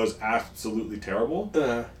was absolutely terrible.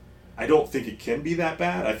 I don't think it can be that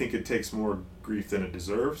bad. I think it takes more grief than it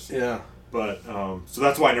deserves. Yeah. But so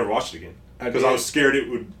that's why I never watched it again, because I was scared it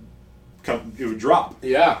would drop.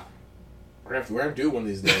 Yeah. We're gonna do it one of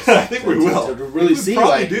these days. I think we will. To really see,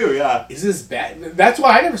 probably do, yeah. Is this bad? That's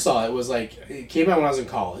why I never saw it. It was it came out when I was in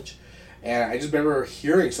college, and I just remember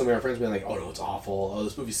hearing some of my friends being like, "Oh no, it's awful. Oh,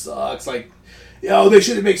 this movie sucks. Like, they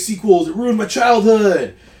shouldn't make sequels. It ruined my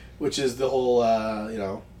childhood," which is the whole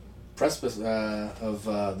precipice of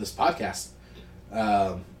this podcast.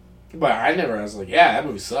 But I was like, "Yeah, that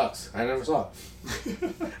movie sucks." I never saw it.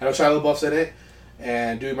 I know Shia LaBeouf's in it.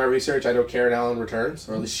 And doing my research, I know Karen Allen returns,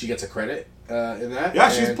 or at least she gets a credit in that. Yeah,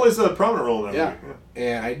 she plays a prominent role in that movie. Yeah.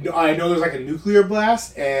 And I know there's a nuclear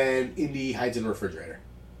blast, and Indy hides in a refrigerator.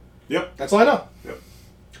 Yep. That's all I know. Yep.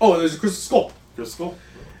 Oh, and there's a Crystal Skull. Crystal Skull?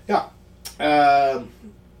 Yeah.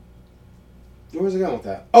 Where was I going with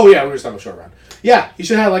that? Oh, yeah, we were just talking about Short Round. Yeah, he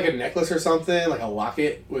should have a necklace or something, like a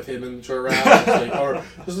locket with him in Short Round. Or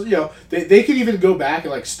just, they could even go back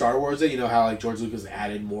and Star Wars it. You know how George Lucas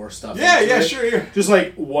added more stuff. Yeah, sure. Yeah. Just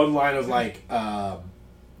one line of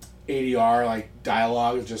ADR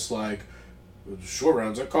dialogue of just Short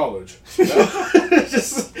Round's at college.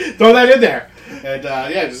 Just throw that in there, and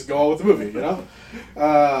just go on with the movie.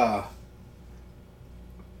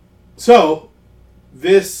 So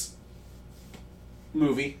this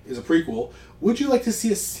movie is a prequel. Would you like to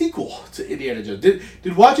see a sequel to Indiana Jones?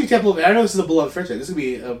 Did watching Temple of I know this is a beloved franchise. This would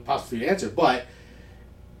be a possible answer, but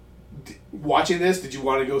watching this, did you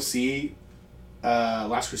want to go see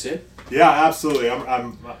Last Crusade? Yeah, absolutely.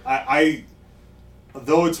 I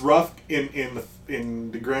though it's rough in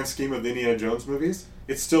the grand scheme of the Indiana Jones movies,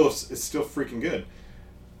 it's still freaking good.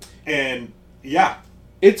 And yeah,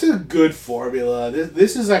 it's a good formula.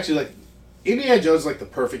 This is actually Indiana Jones is the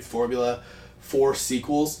perfect formula for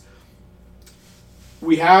sequels.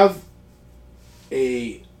 We have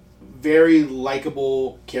a very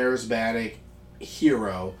likable, charismatic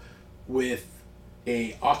hero with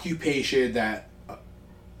a occupation that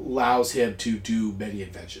allows him to do many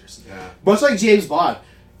adventures. Yeah. Much like James Bond,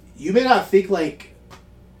 you may not think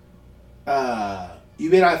you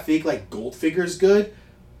may not think like Goldfinger's good,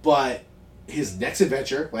 but his next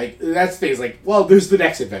adventure, like that's the thing, is like, well, there's the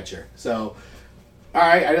next adventure. So, all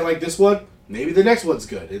right, I didn't like this one. Maybe the next one's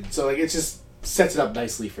good, and so like it just sets it up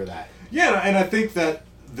nicely for that. Yeah, and I think that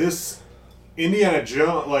this Indiana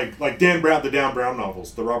Jones, like Dan Brown, the Dan Brown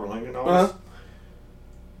novels, the Robert Langdon novels. Uh-huh.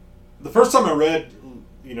 The first time I read,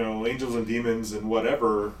 Angels and Demons and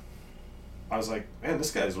whatever, I was like, man,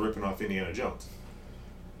 this guy's ripping off Indiana Jones.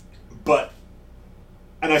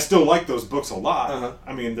 And I still like those books a lot. Uh-huh.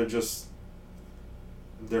 I mean,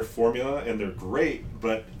 they're formula and they're great,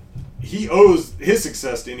 but he owes his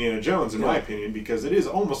success to Indiana Jones, in my opinion, because it is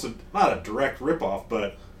almost not a direct ripoff,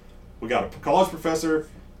 but we got a college professor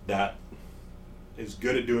that is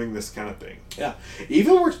good at doing this kind of thing. Yeah, it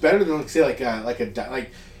even works better than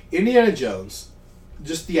like Indiana Jones.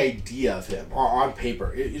 Just the idea of him on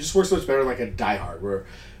paper, it just works so much better than like a Die Hard, where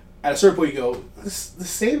at a certain point you go, the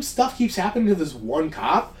same stuff keeps happening to this one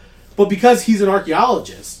cop, but because he's an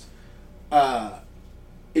archaeologist,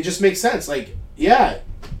 it just makes sense. Like, yeah,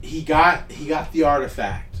 he got the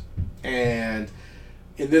artifact, and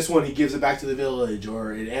in this one he gives it back to the village,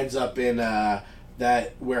 or it ends up in that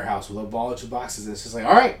warehouse with a bunch of boxes, and it's just like,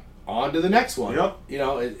 all right, on to the next one. Yep.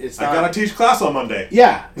 It's not, I gotta teach class on Monday.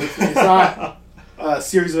 Yeah, it's not a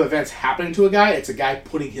series of events happening to a guy. It's a guy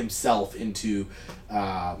putting himself into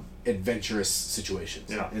adventurous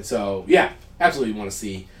situations. Yeah. And so, yeah, absolutely want to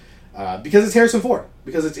see, because it's Harrison Ford,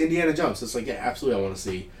 because it's Indiana Jones. So it's like, yeah, absolutely I want to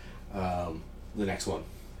see the next one.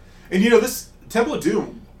 And this Temple of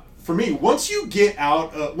Doom, for me, once you get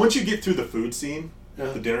through the food scene,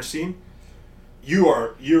 the dinner scene,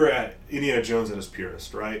 you're at Indiana Jones at his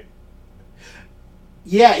purest, right?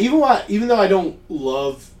 Yeah, even though I don't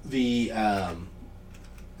love the, I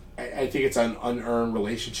think it's an unearned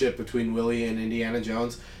relationship between Willie and Indiana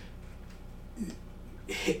Jones.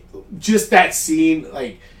 Just that scene,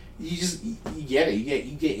 like you get it,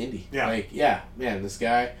 you get Indy. Yeah. Like, yeah, man, this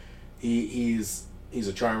guy, he's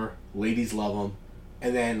a charmer. Ladies love him,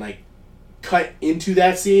 and then like cut into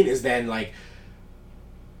that scene is then like,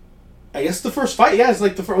 I guess the first fight. Yeah, it's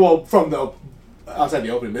like the first, well, from the outside the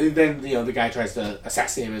opening, but then the guy tries to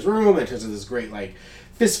assassinate him in his room, and it turns into this great like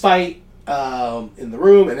fist fight in the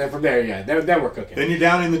room, and then from there, yeah, then we're cooking. Then you're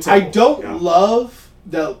down in the temple. I don't love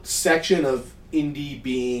the section of Indy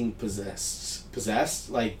being possessed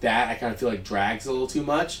like that. I kind of feel like drags a little too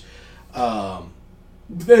much.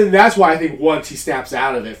 Then that's why I think once he snaps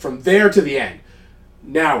out of it, from there to the end,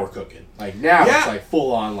 now we're cooking. Like now it's like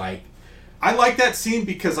full on like. I like that scene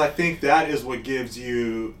because I think that is what gives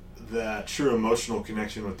you that true emotional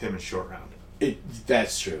connection with him in Short Round.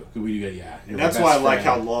 That's true. We do get, yeah. And that's why I like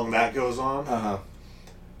how long that goes on. Uh-huh.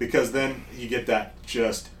 Because then you get that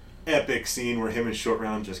just epic scene where him and Short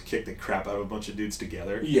Round just kick the crap out of a bunch of dudes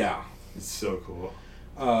together. Yeah. It's so cool.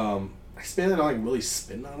 I don't like really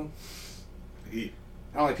spitting on him.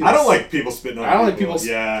 I don't like people spitting on people. I don't like people.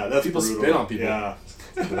 Yeah, that's people brutal. spit on people. Yeah.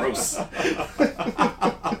 It's gross.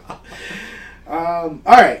 All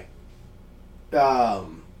right.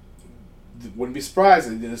 Wouldn't be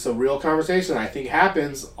surprised. It's a real conversation I think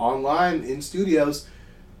happens online in studios.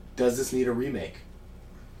 Does this need a remake?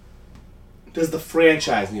 Does the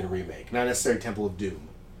franchise need a remake? Not necessarily Temple of Doom.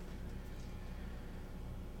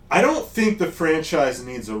 I don't think the franchise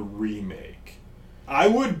needs a remake. I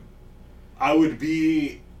would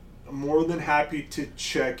be more than happy to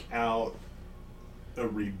check out a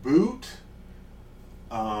reboot.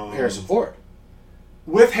 Harrison Ford.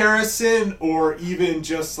 With Harrison, or even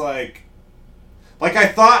just like I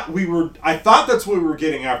thought that's what we were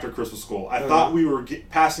getting after Christmas School. I thought we were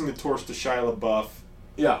passing the torch to Shia LaBeouf.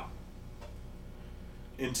 Yeah.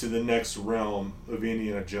 Into the next realm of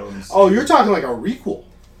Indiana Jones. Oh, you're talking like a requel.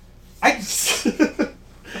 I'm so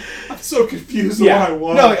confused on what I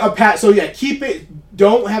want. No, so yeah, keep it.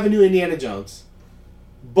 Don't have a new Indiana Jones,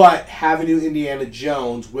 but have a new Indiana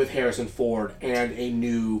Jones with Harrison Ford and a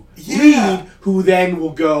new lead who then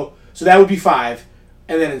will go. So that would be 5.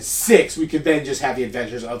 And then in 6, we could then just have the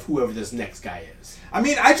adventures of whoever this next guy is. I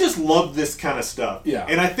mean, I just love this kind of stuff. Yeah.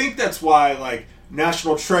 And I think that's why, like,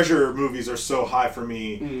 National Treasure movies are so high for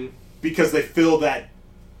me, because they fill that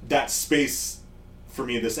space for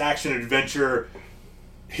me, this action-adventure,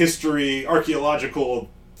 history, archaeological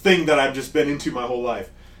thing that I've just been into my whole life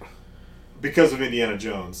because of Indiana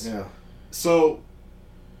Jones. Yeah. So,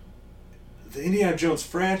 the Indiana Jones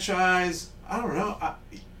franchise, I don't know.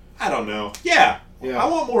 I don't know. Yeah. I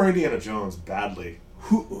want more Indiana Jones badly.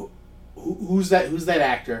 Who's that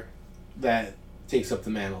actor that takes up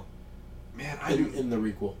the mantle? Man, in the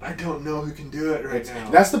requel. I don't know who can do it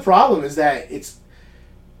now. That's the problem, is that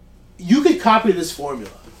you could copy this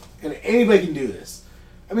formula and anybody can do this.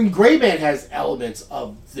 I mean, Gray Man has elements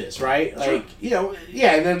of this, right? Like, Sure.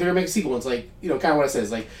 yeah, and then they're gonna make a sequel. It's like, kind of what it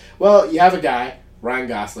says. Like, well, you have a guy, Ryan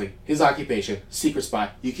Gosling, his occupation, secret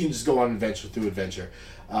spy. You can just go on adventure through adventure.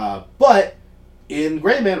 But in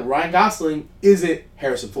Gray Man, Ryan Gosling isn't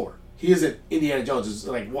Harrison Ford. He isn't Indiana Jones. It's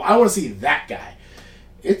like, well, I want to see that guy.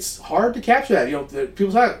 It's hard to capture that.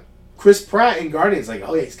 People talk Chris Pratt in Guardians, like,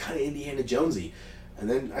 oh yeah, he's kind of Indiana Jonesy. And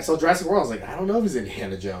then I saw Jurassic World. I was like, I don't know if he's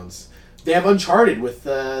Indiana Jones. They have Uncharted with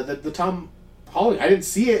the Tom Holland. I didn't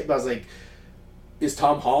see it, but I was like, is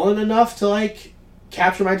Tom Holland enough to like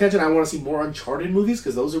capture my attention? I want to see more Uncharted movies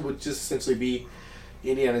because those would just essentially be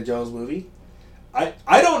Indiana Jones movie. I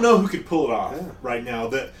don't know who could pull it off right now.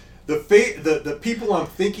 The people I'm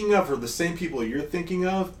thinking of are the same people you're thinking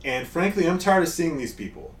of, and frankly, I'm tired of seeing these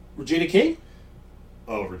people. Regina King?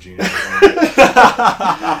 Oh, Regina.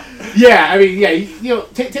 Yeah, I mean,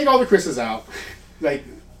 take all the Chris's out. Like,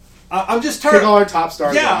 I'm just tired. Take all our top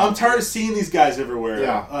stars. Yeah, out. I'm tired of seeing these guys everywhere.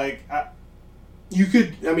 Yeah, like you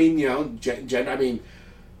could. I mean, I mean,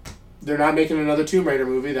 they're not making another Tomb Raider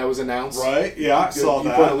movie that was announced. Right? Yeah, I saw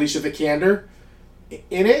that. You put Alicia Vikander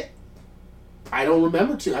in it. I don't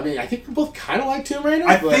remember I mean, I think we both kind of like Tomb Raider.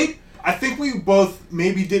 I think we both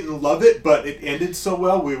maybe didn't love it, but it ended so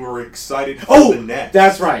well we were excited for the next.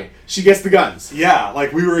 That's right. She gets the guns. Yeah,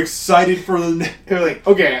 like we were excited for the next. They're like,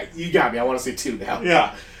 okay, you got me. I want to see 2 now.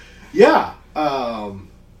 Yeah. Yeah.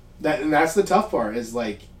 That's the tough part is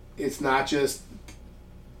like, it's not just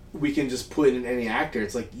we can just put in any actor.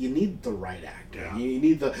 It's like, you need the right actor. Yeah. You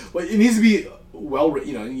need it needs to be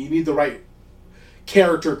you need the right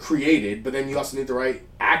character created, but then you also need the right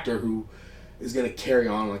actor who is going to carry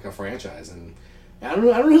on like a franchise. And I don't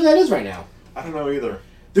know who that is right now. I don't know either.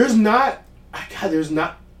 There's not.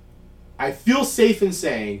 I feel safe in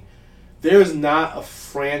saying there's not a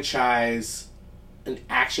franchise, an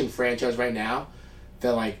action franchise right now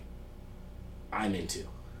that like I'm into.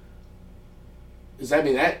 Does that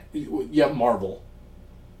mean that you have Marvel?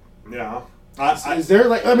 Yeah. Is there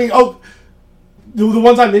like the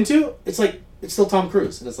ones I'm into? It's like it's still Tom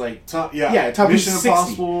Cruise, and it's like Tom Mission Cruise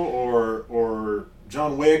Impossible or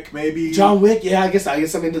John Wick maybe. John Wick, yeah, I guess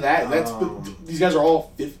I'm into that. These guys are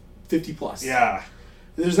all 50 plus. Yeah.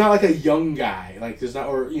 There's not like a young guy, like there's not,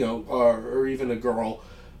 or even a girl,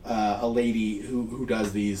 a lady who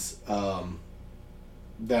does these.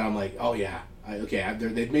 That I'm like, oh yeah,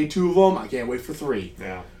 they've made 2 of them. I can't wait for 3.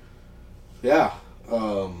 Yeah. Yeah.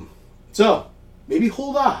 So maybe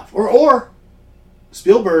hold off, or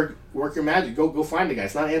Spielberg, work your magic. Go find a guy.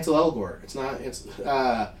 It's not Ansel Elgort. It's not. It's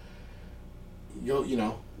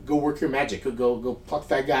go work your magic. Go pluck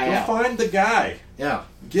that guy out. Go find the guy. Yeah.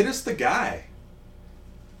 Get us the guy.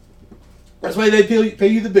 That's why they pay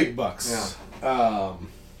you the big bucks. Yeah. All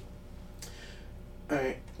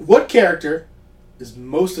right. What character is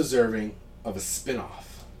most deserving of a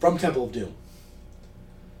spin-off from Temple of Doom?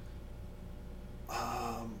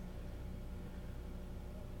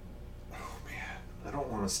 I don't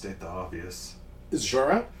want to state the obvious. Is it short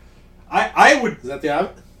round? I would. Is that the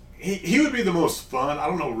obvious? He would be the most fun. I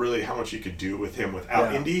don't know really how much you could do with him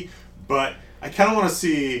without Yeah. Indy, but I kind of want to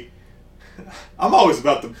see. I always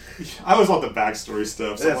want the backstory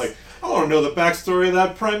stuff. So Yes. I'm like, I want to know the backstory of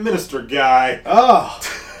that Prime Minister guy. Oh.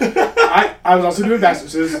 I was also doing backstory.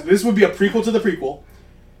 So this would be a prequel to the prequel.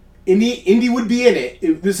 Indy would be in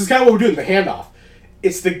it. This is kind of what we're doing, the handoff.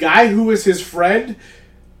 It's the guy who was his friend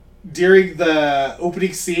during the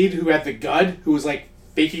opening scene who had the gun, who was like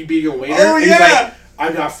faking being a waiter. Oh, and yeah! he's like,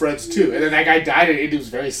 I've got friends too. And then that guy died and Indy was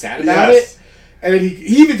very sad about Yes. it. And then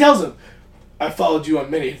he even tells him, I followed you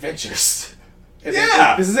on many adventures. And then,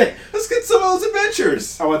 Yeah! this is it. Let's get some of those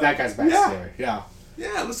adventures. I want that guy's backstory. Yeah.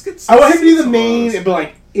 Yeah, let's get. I want him to be the some of main, those. but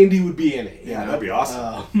like Indy would be in it. Yeah, that'd be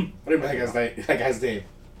awesome. Whatever that guy's name.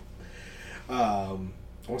 I want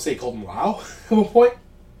to say he called him Lau at one point.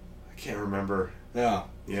 I can't remember. Yeah.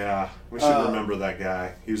 Yeah, we should remember that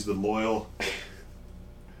guy. He was the loyal.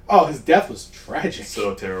 Oh, his death was tragic.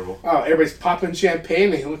 So terrible. Oh, everybody's popping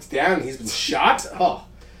champagne and he looks down and he's been shot. Oh,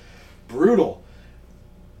 brutal.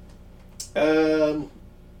 All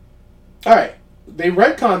right, they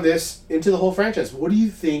retcon this into the whole franchise. What do you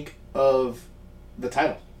think of the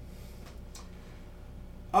title?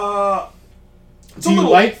 Do you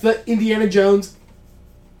like the Indiana Jones?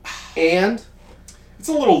 And it's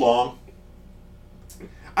a little long.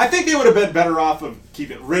 I think they would have been better off of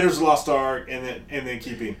keeping Raiders of the Lost Ark and then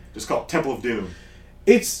keeping just called Temple of Doom.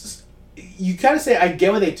 it's you kind of say I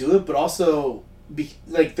get why they do it, but also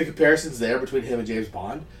like the comparisons there between him and James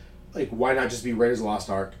Bond. Like, why not just be Raiders of the Lost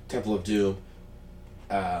Ark, Temple of Doom,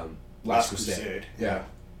 Last Crusade? Crusade. Yeah.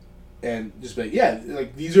 and just be like, yeah,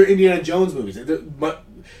 like these are Indiana Jones movies. But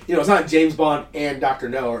it's not James Bond and Dr.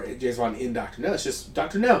 No or James Bond in Dr. No. It's just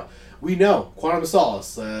Dr. No. We know Quantum of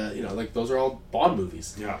Solace. Like those are all Bond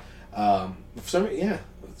movies. Yeah. For some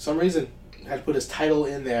reason, had to put his title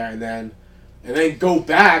in there and then go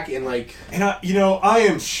back and like. And I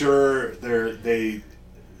am sure they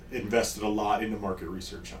invested a lot into market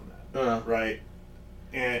research on that, right?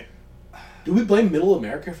 And do we blame Middle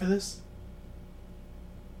America for this?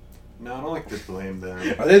 No, I don't like to blame them.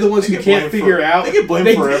 Are they the ones who can't figure out? They get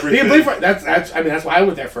blamed for everything. They get blamed for that's why I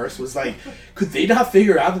went there first. Was like, could they not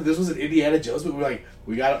figure out that this was an Indiana Jones movie?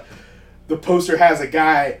 We're like, the poster has a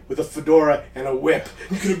guy with a fedora and a whip.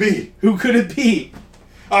 Who could it be? Who could it be?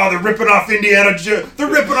 Oh, they're ripping off Indiana Jones. They're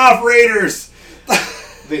ripping off Raiders.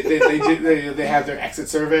 They have their exit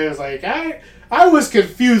survey. It was like, I was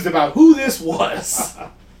confused about who this was.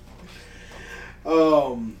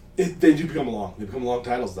 They do become long. They become long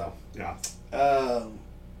titles, though. Yeah. All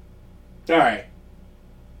right.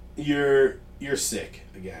 You're sick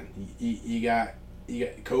again. You got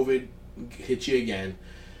COVID hit you again.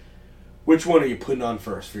 Which one are you putting on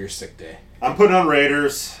first for your sick day? I'm putting on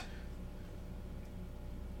Raiders.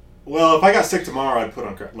 Well, if I got sick tomorrow, I'd put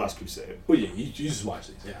on Last Crusade. Well, yeah, you just watch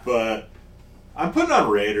these, yeah. But I'm putting on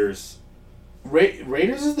Raiders.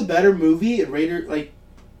 Raiders is the better movie, and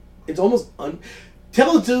it's almost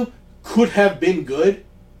Temple of Doom could have been good,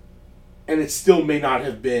 and it still may not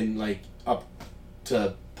have been like up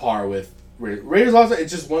to par with Raiders. Also,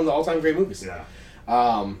 it's just one of the all-time great movies. Yeah.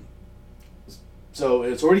 So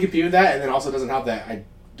it's already competing with that, and then also doesn't help that I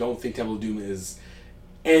don't think Temple of Doom is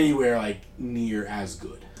anywhere like near as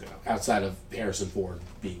good outside of Harrison Ford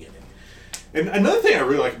being in it. And another thing I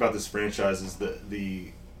really like about this franchise is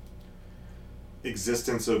the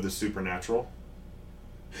existence of the supernatural.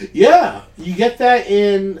 Yeah, you get that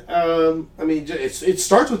in. It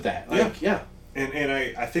starts with that. Yeah. And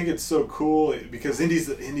I think it's so cool because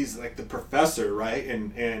Indy's like the professor, right?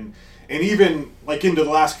 And even like into The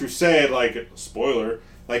Last Crusade, like spoiler,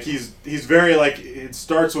 like he's very like it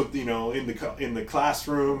starts with in the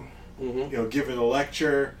classroom, giving a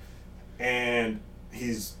lecture, and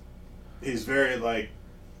he's very like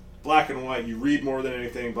black and white. You read more than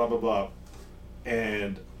anything, blah blah blah,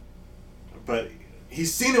 but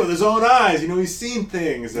he's seen it with his own eyes. He's seen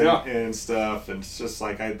things and stuff, and it's just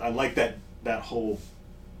like I like that whole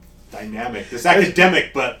dynamic. This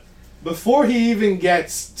academic, but before he even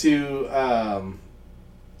gets to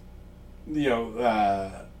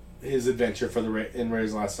his adventure in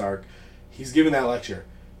Raiders of the Lost Ark, he's given that lecture.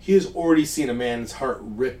 He has already seen a man's heart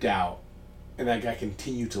ripped out, and that guy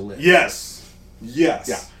continue to live. Yes. Yeah.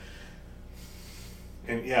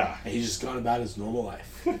 And yeah, and he's just gone about his normal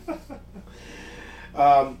life.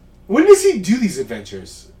 When does he do these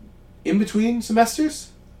adventures? In between semesters?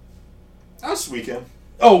 That's weekend.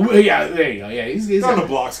 Oh yeah, there you go. Yeah, he's on a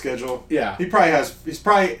block schedule. Yeah, he's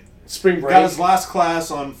probably spring break. Got his last class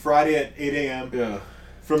on Friday at 8 a.m. Yeah,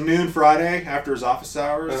 from noon Friday after his office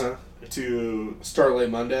hours to start late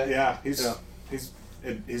Monday. Yeah, he's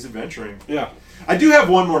adventuring. Yeah, I do have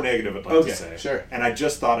one more negative I'd like to say. Sure. And I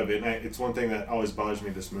just thought of it, and it's one thing that always bothers me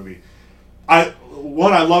in this movie. I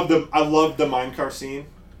love the minecart scene.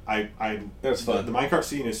 That's fun. The minecart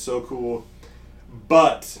scene is so cool,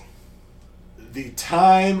 but the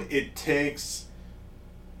time it takes,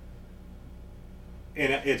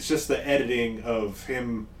 and it's just the editing of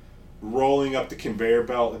him rolling up the conveyor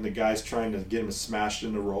belt and the guys trying to get him smashed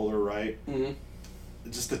in the roller, right? Mm-hmm.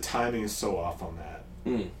 Just the timing is so off on that.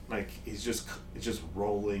 Like he's just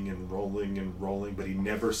rolling and rolling and rolling, but he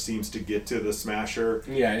never seems to get to the smasher.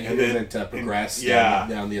 Yeah, and he doesn't progress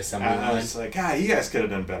down the assembly line. I was like, you guys could have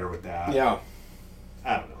done better with that. Yeah.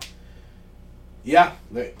 I don't know. Yeah.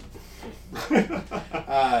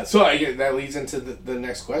 So that leads into the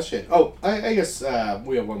next question. Oh, I guess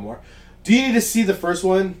we have one more. Do you need to see the first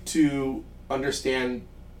one to understand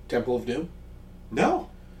Temple of Doom? No.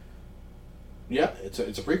 Yeah, it's a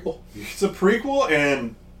prequel. It's a prequel,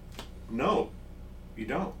 and no, you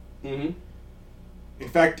don't. Mm-hmm. In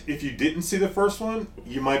fact, if you didn't see the first one,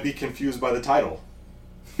 you might be confused by the title.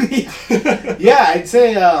 Yeah, I'd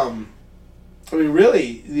say.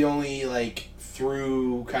 Really, the only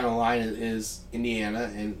through kind of line is Indiana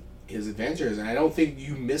and his adventures, and I don't think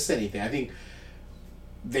you miss anything. I think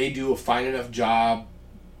they do a fine enough job,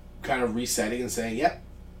 kind of resetting and saying, "Yep,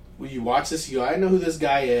 when you watch this, I know who this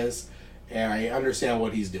guy is." And I understand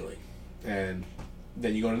what he's doing, and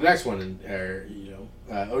then you go to the next one, or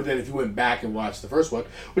then if you went back and watched the first one,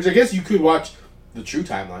 which I guess you could watch the true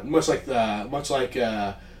timeline, much like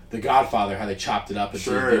the Godfather, how they chopped it up into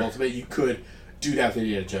the ultimate. You could Dude After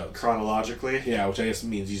Indiana Jones. chronologically. Yeah, which I guess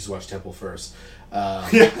means you just watch Temple first. Yeah.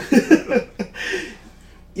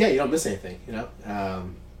 Yeah, you don't miss anything. You know,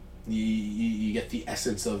 you get the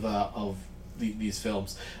essence of these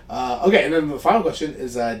films. Okay, and then the final question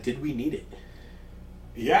is: did we need it?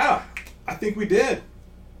 Yeah, I think we did.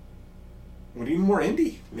 We need more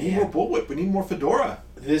Indy. We need Man. more Bullwhip. We need more Fedora.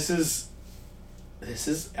 This is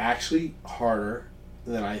actually harder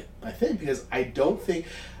than I think, because I don't think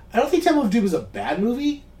Temple of Doom is a bad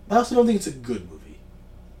movie, but I also don't think it's a good movie.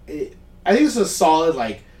 I think it's a solid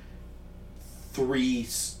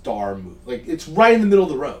 3-star movie. Like, it's right in the middle of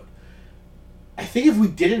the road. I think if we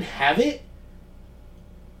didn't have it,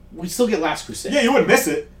 we'd still get Last Crusade. Yeah, you wouldn't miss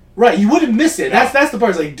it. Right, you wouldn't miss it. Yeah. That's the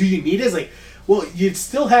part. It's like, do you need it? It's like, well, you'd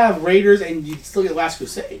still have Raiders and you'd still get Last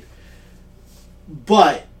Crusade.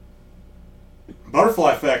 But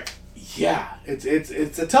Butterfly Effect. yeah,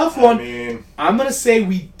 it's a tough one. I mean, I'm gonna say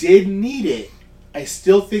we did need it. I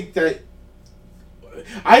still think that.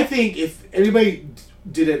 I think if anybody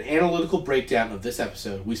did an analytical breakdown of this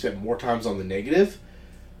episode, we spent more times on the negative.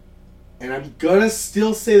 And I'm gonna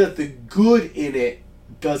still say that the good in it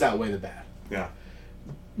does outweigh the bad, yeah.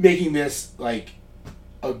 making this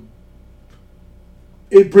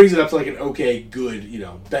it brings it up to an okay, good,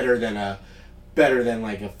 better than a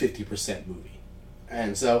 50% movie.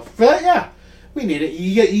 And so for that, yeah, we need it.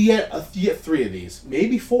 You get 3 of these,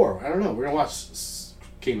 maybe 4. I don't know. We're gonna watch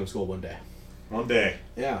Kingdom School one day. One day.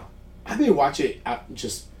 Yeah, I may watch it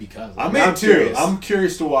just because. I'm in too. curious. I'm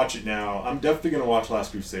curious to watch it now. I'm definitely gonna watch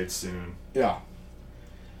Last Crusade soon. Yeah.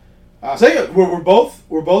 So yeah, we're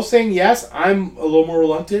both saying yes. I'm a little more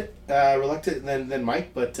reluctant than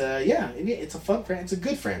Mike, but yeah, it's a fun it's a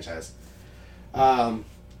good franchise.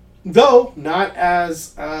 Though not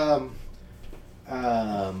as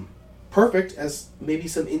perfect as maybe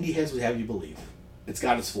some indie heads would have you believe. It's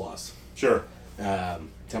got its flaws. Sure.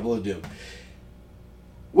 Temple of Doom.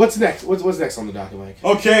 What's next? What's next on the docket, Mike?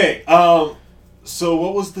 Okay. So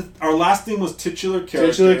what was our last thing was titular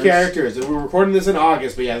characters. Titular characters. And we're recording this in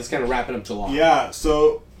August, but yeah, this is kind of wrapping up July. Yeah.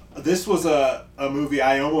 So this was a movie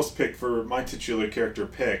I almost picked for my titular character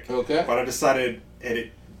pick. Okay. But I decided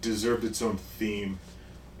it deserved its own theme,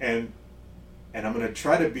 and I'm gonna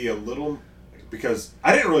try to be a little, because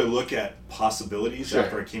I didn't really look at possibilities Sure.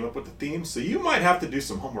 after I came up with the theme. So you might have to do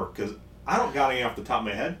some homework because I don't got any off the top of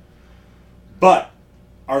my head. But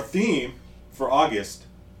our theme for August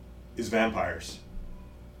is vampires.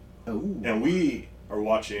 Ooh. And we are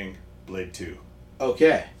watching Blade 2.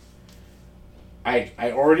 Okay. I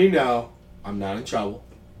already know I'm not in trouble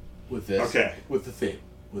with this. Okay. With the theme,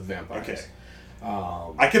 with vampires. Okay.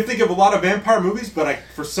 Um, I can think of a lot of vampire movies, but I,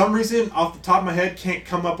 for some reason, off the top of my head, can't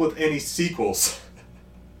come up with any sequels.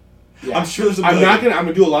 yeah. I'm sure there's a I'm million.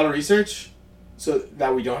 gonna do a lot of research so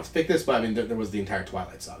that we don't have to pick this, but I mean there was the entire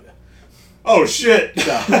Twilight Saga. Oh, shit.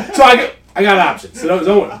 So I got options. So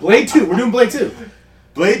don't worry. Blade 2. We're doing Blade 2.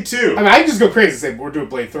 Blade 2. I mean, I can just go crazy and say we're doing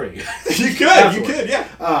Blade 3. You could, Absolutely. yeah.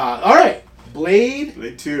 All right.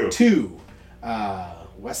 Blade 2. 2.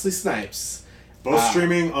 Wesley Snipes. Both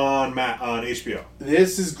streaming on HBO.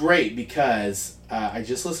 This is great because I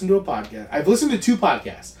just listened to a podcast. I've listened to 2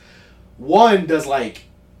 podcasts. One does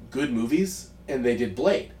good movies, and they did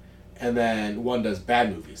Blade. And then one does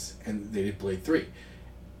bad movies, and they did Blade 3.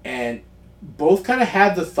 And both kind of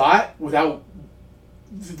had the thought without...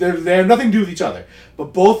 They have nothing to do with each other.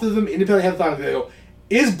 But both of them independently have the thought. They go,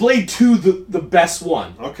 is Blade 2 the best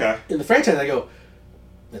one? Okay. In the franchise, I go,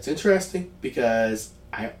 that's interesting because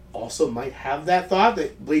I also might have that thought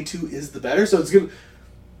that Blade 2 is the better. So it's good.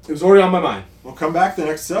 It was already on my mind. We'll come back the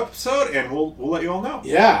next episode, and we'll let you all know.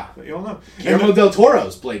 Yeah. Let you all know. Guillermo del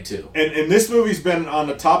Toro's Blade 2. And this movie's been on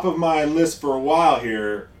the top of my list for a while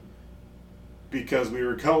here because we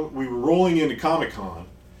were rolling into Comic-Con.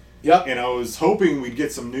 Yep. And I was hoping we'd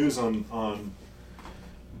get some news on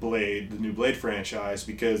Blade, the new Blade franchise,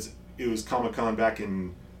 because it was Comic-Con back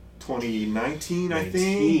in 2019, I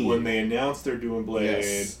think, when they announced they're doing Blade,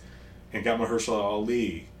 Yes. and got Mahershala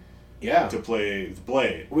Ali Yeah. to play the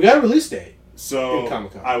Blade. We got a release date. So In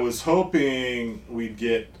Comic-Con. I was hoping we'd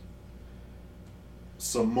get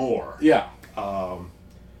some more. Yeah.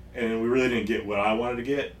 And we really didn't get what I wanted to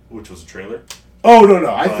get, which was a trailer. Oh, no.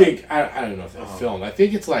 I But- think... I don't know if that's filmed. I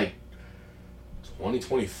think it's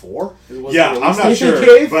 2024? Yeah, I'm not sure.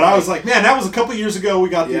 But I was like, man, that was a couple years ago we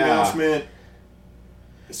got the announcement.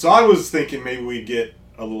 So I was thinking maybe we'd get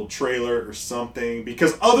a little trailer or something.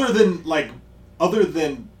 Because other than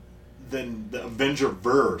the Avenger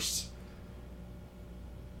verse,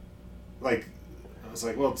 I was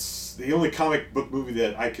like, well, it's the only comic book movie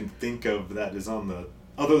that I can think of that is on the,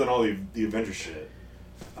 other than all the Avenger shit.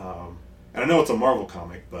 And I know it's a Marvel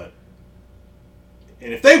comic, but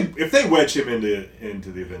and if they wedge him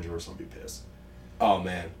into the Avengers, I'll be pissed. Oh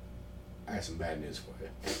man, I have some bad news for you.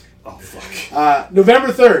 Oh fuck. November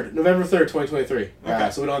 3rd, 2023.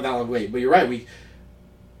 Okay. So we don't have that long to wait. But you're right.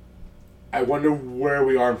 I wonder where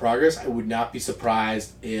we are in progress. I would not be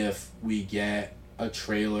surprised if we get a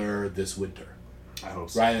trailer this winter. I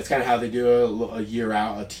hope so. Right? That's kind of how they do a year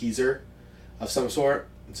out, a teaser of some sort.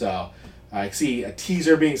 So I see a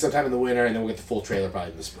teaser being sometime in the winter, and then we'll get the full trailer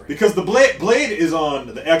probably in the spring. Because the Blade is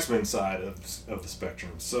on the X-Men side of the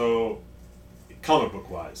spectrum, so comic book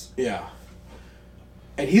wise. Yeah.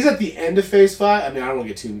 And he's at the end of Phase 5. I mean, I don't want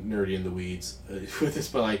to get too nerdy in the weeds with this,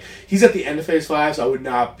 but like he's at the end of Phase 5, so I would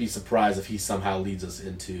not be surprised if he somehow leads us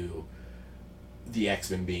into the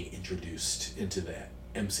X-Men being introduced into the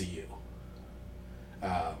MCU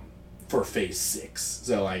for Phase 6.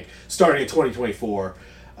 So like starting in 2024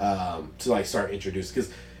 to like start introducing,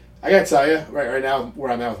 because I gotta tell you right now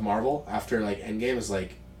where I'm at with Marvel after like Endgame is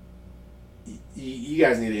like you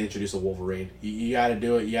guys need to introduce a Wolverine. You got to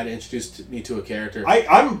do it. You got to introduce me to a character.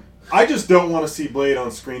 I just don't want to see Blade on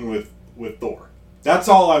screen with Thor. That's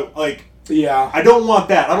all I like. Yeah. I don't want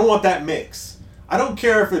that. I don't want that mix. I don't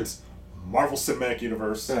care if it's Marvel Cinematic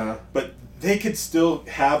Universe, but they could still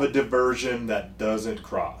have a diversion that doesn't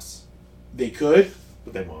cross. They could,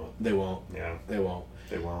 but they won't. They won't. Yeah, they won't.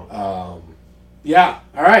 They won't. Yeah.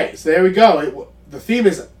 All right. So there we go. The theme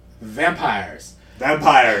is vampires.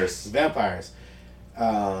 Vampires.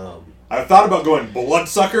 I thought about going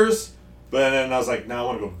bloodsuckers, but then I was like, no, I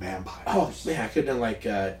want to go vampires. Oh man, I could have done like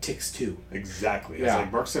Ticks 2. Exactly. Yeah. It's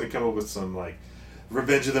like Mark's gonna come up with some like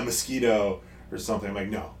Revenge of the Mosquito or something. I'm like,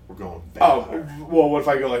 no, we're going vampire. Oh well, what if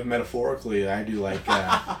I go like metaphorically? I do like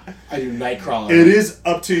I do Nightcrawler. It is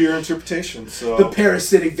up to your interpretation. So the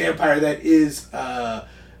parasitic vampire that is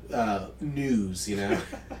news, you know.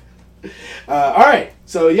 All right,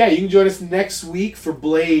 so yeah, you can join us next week for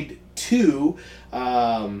Blade 2.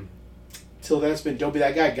 Till then, it's been Don't Be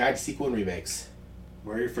That Guy, Guide to Sequel and Remakes.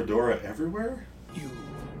 Wear your fedora everywhere? You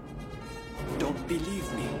don't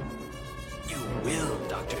believe me. You will,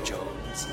 Dr. Jones.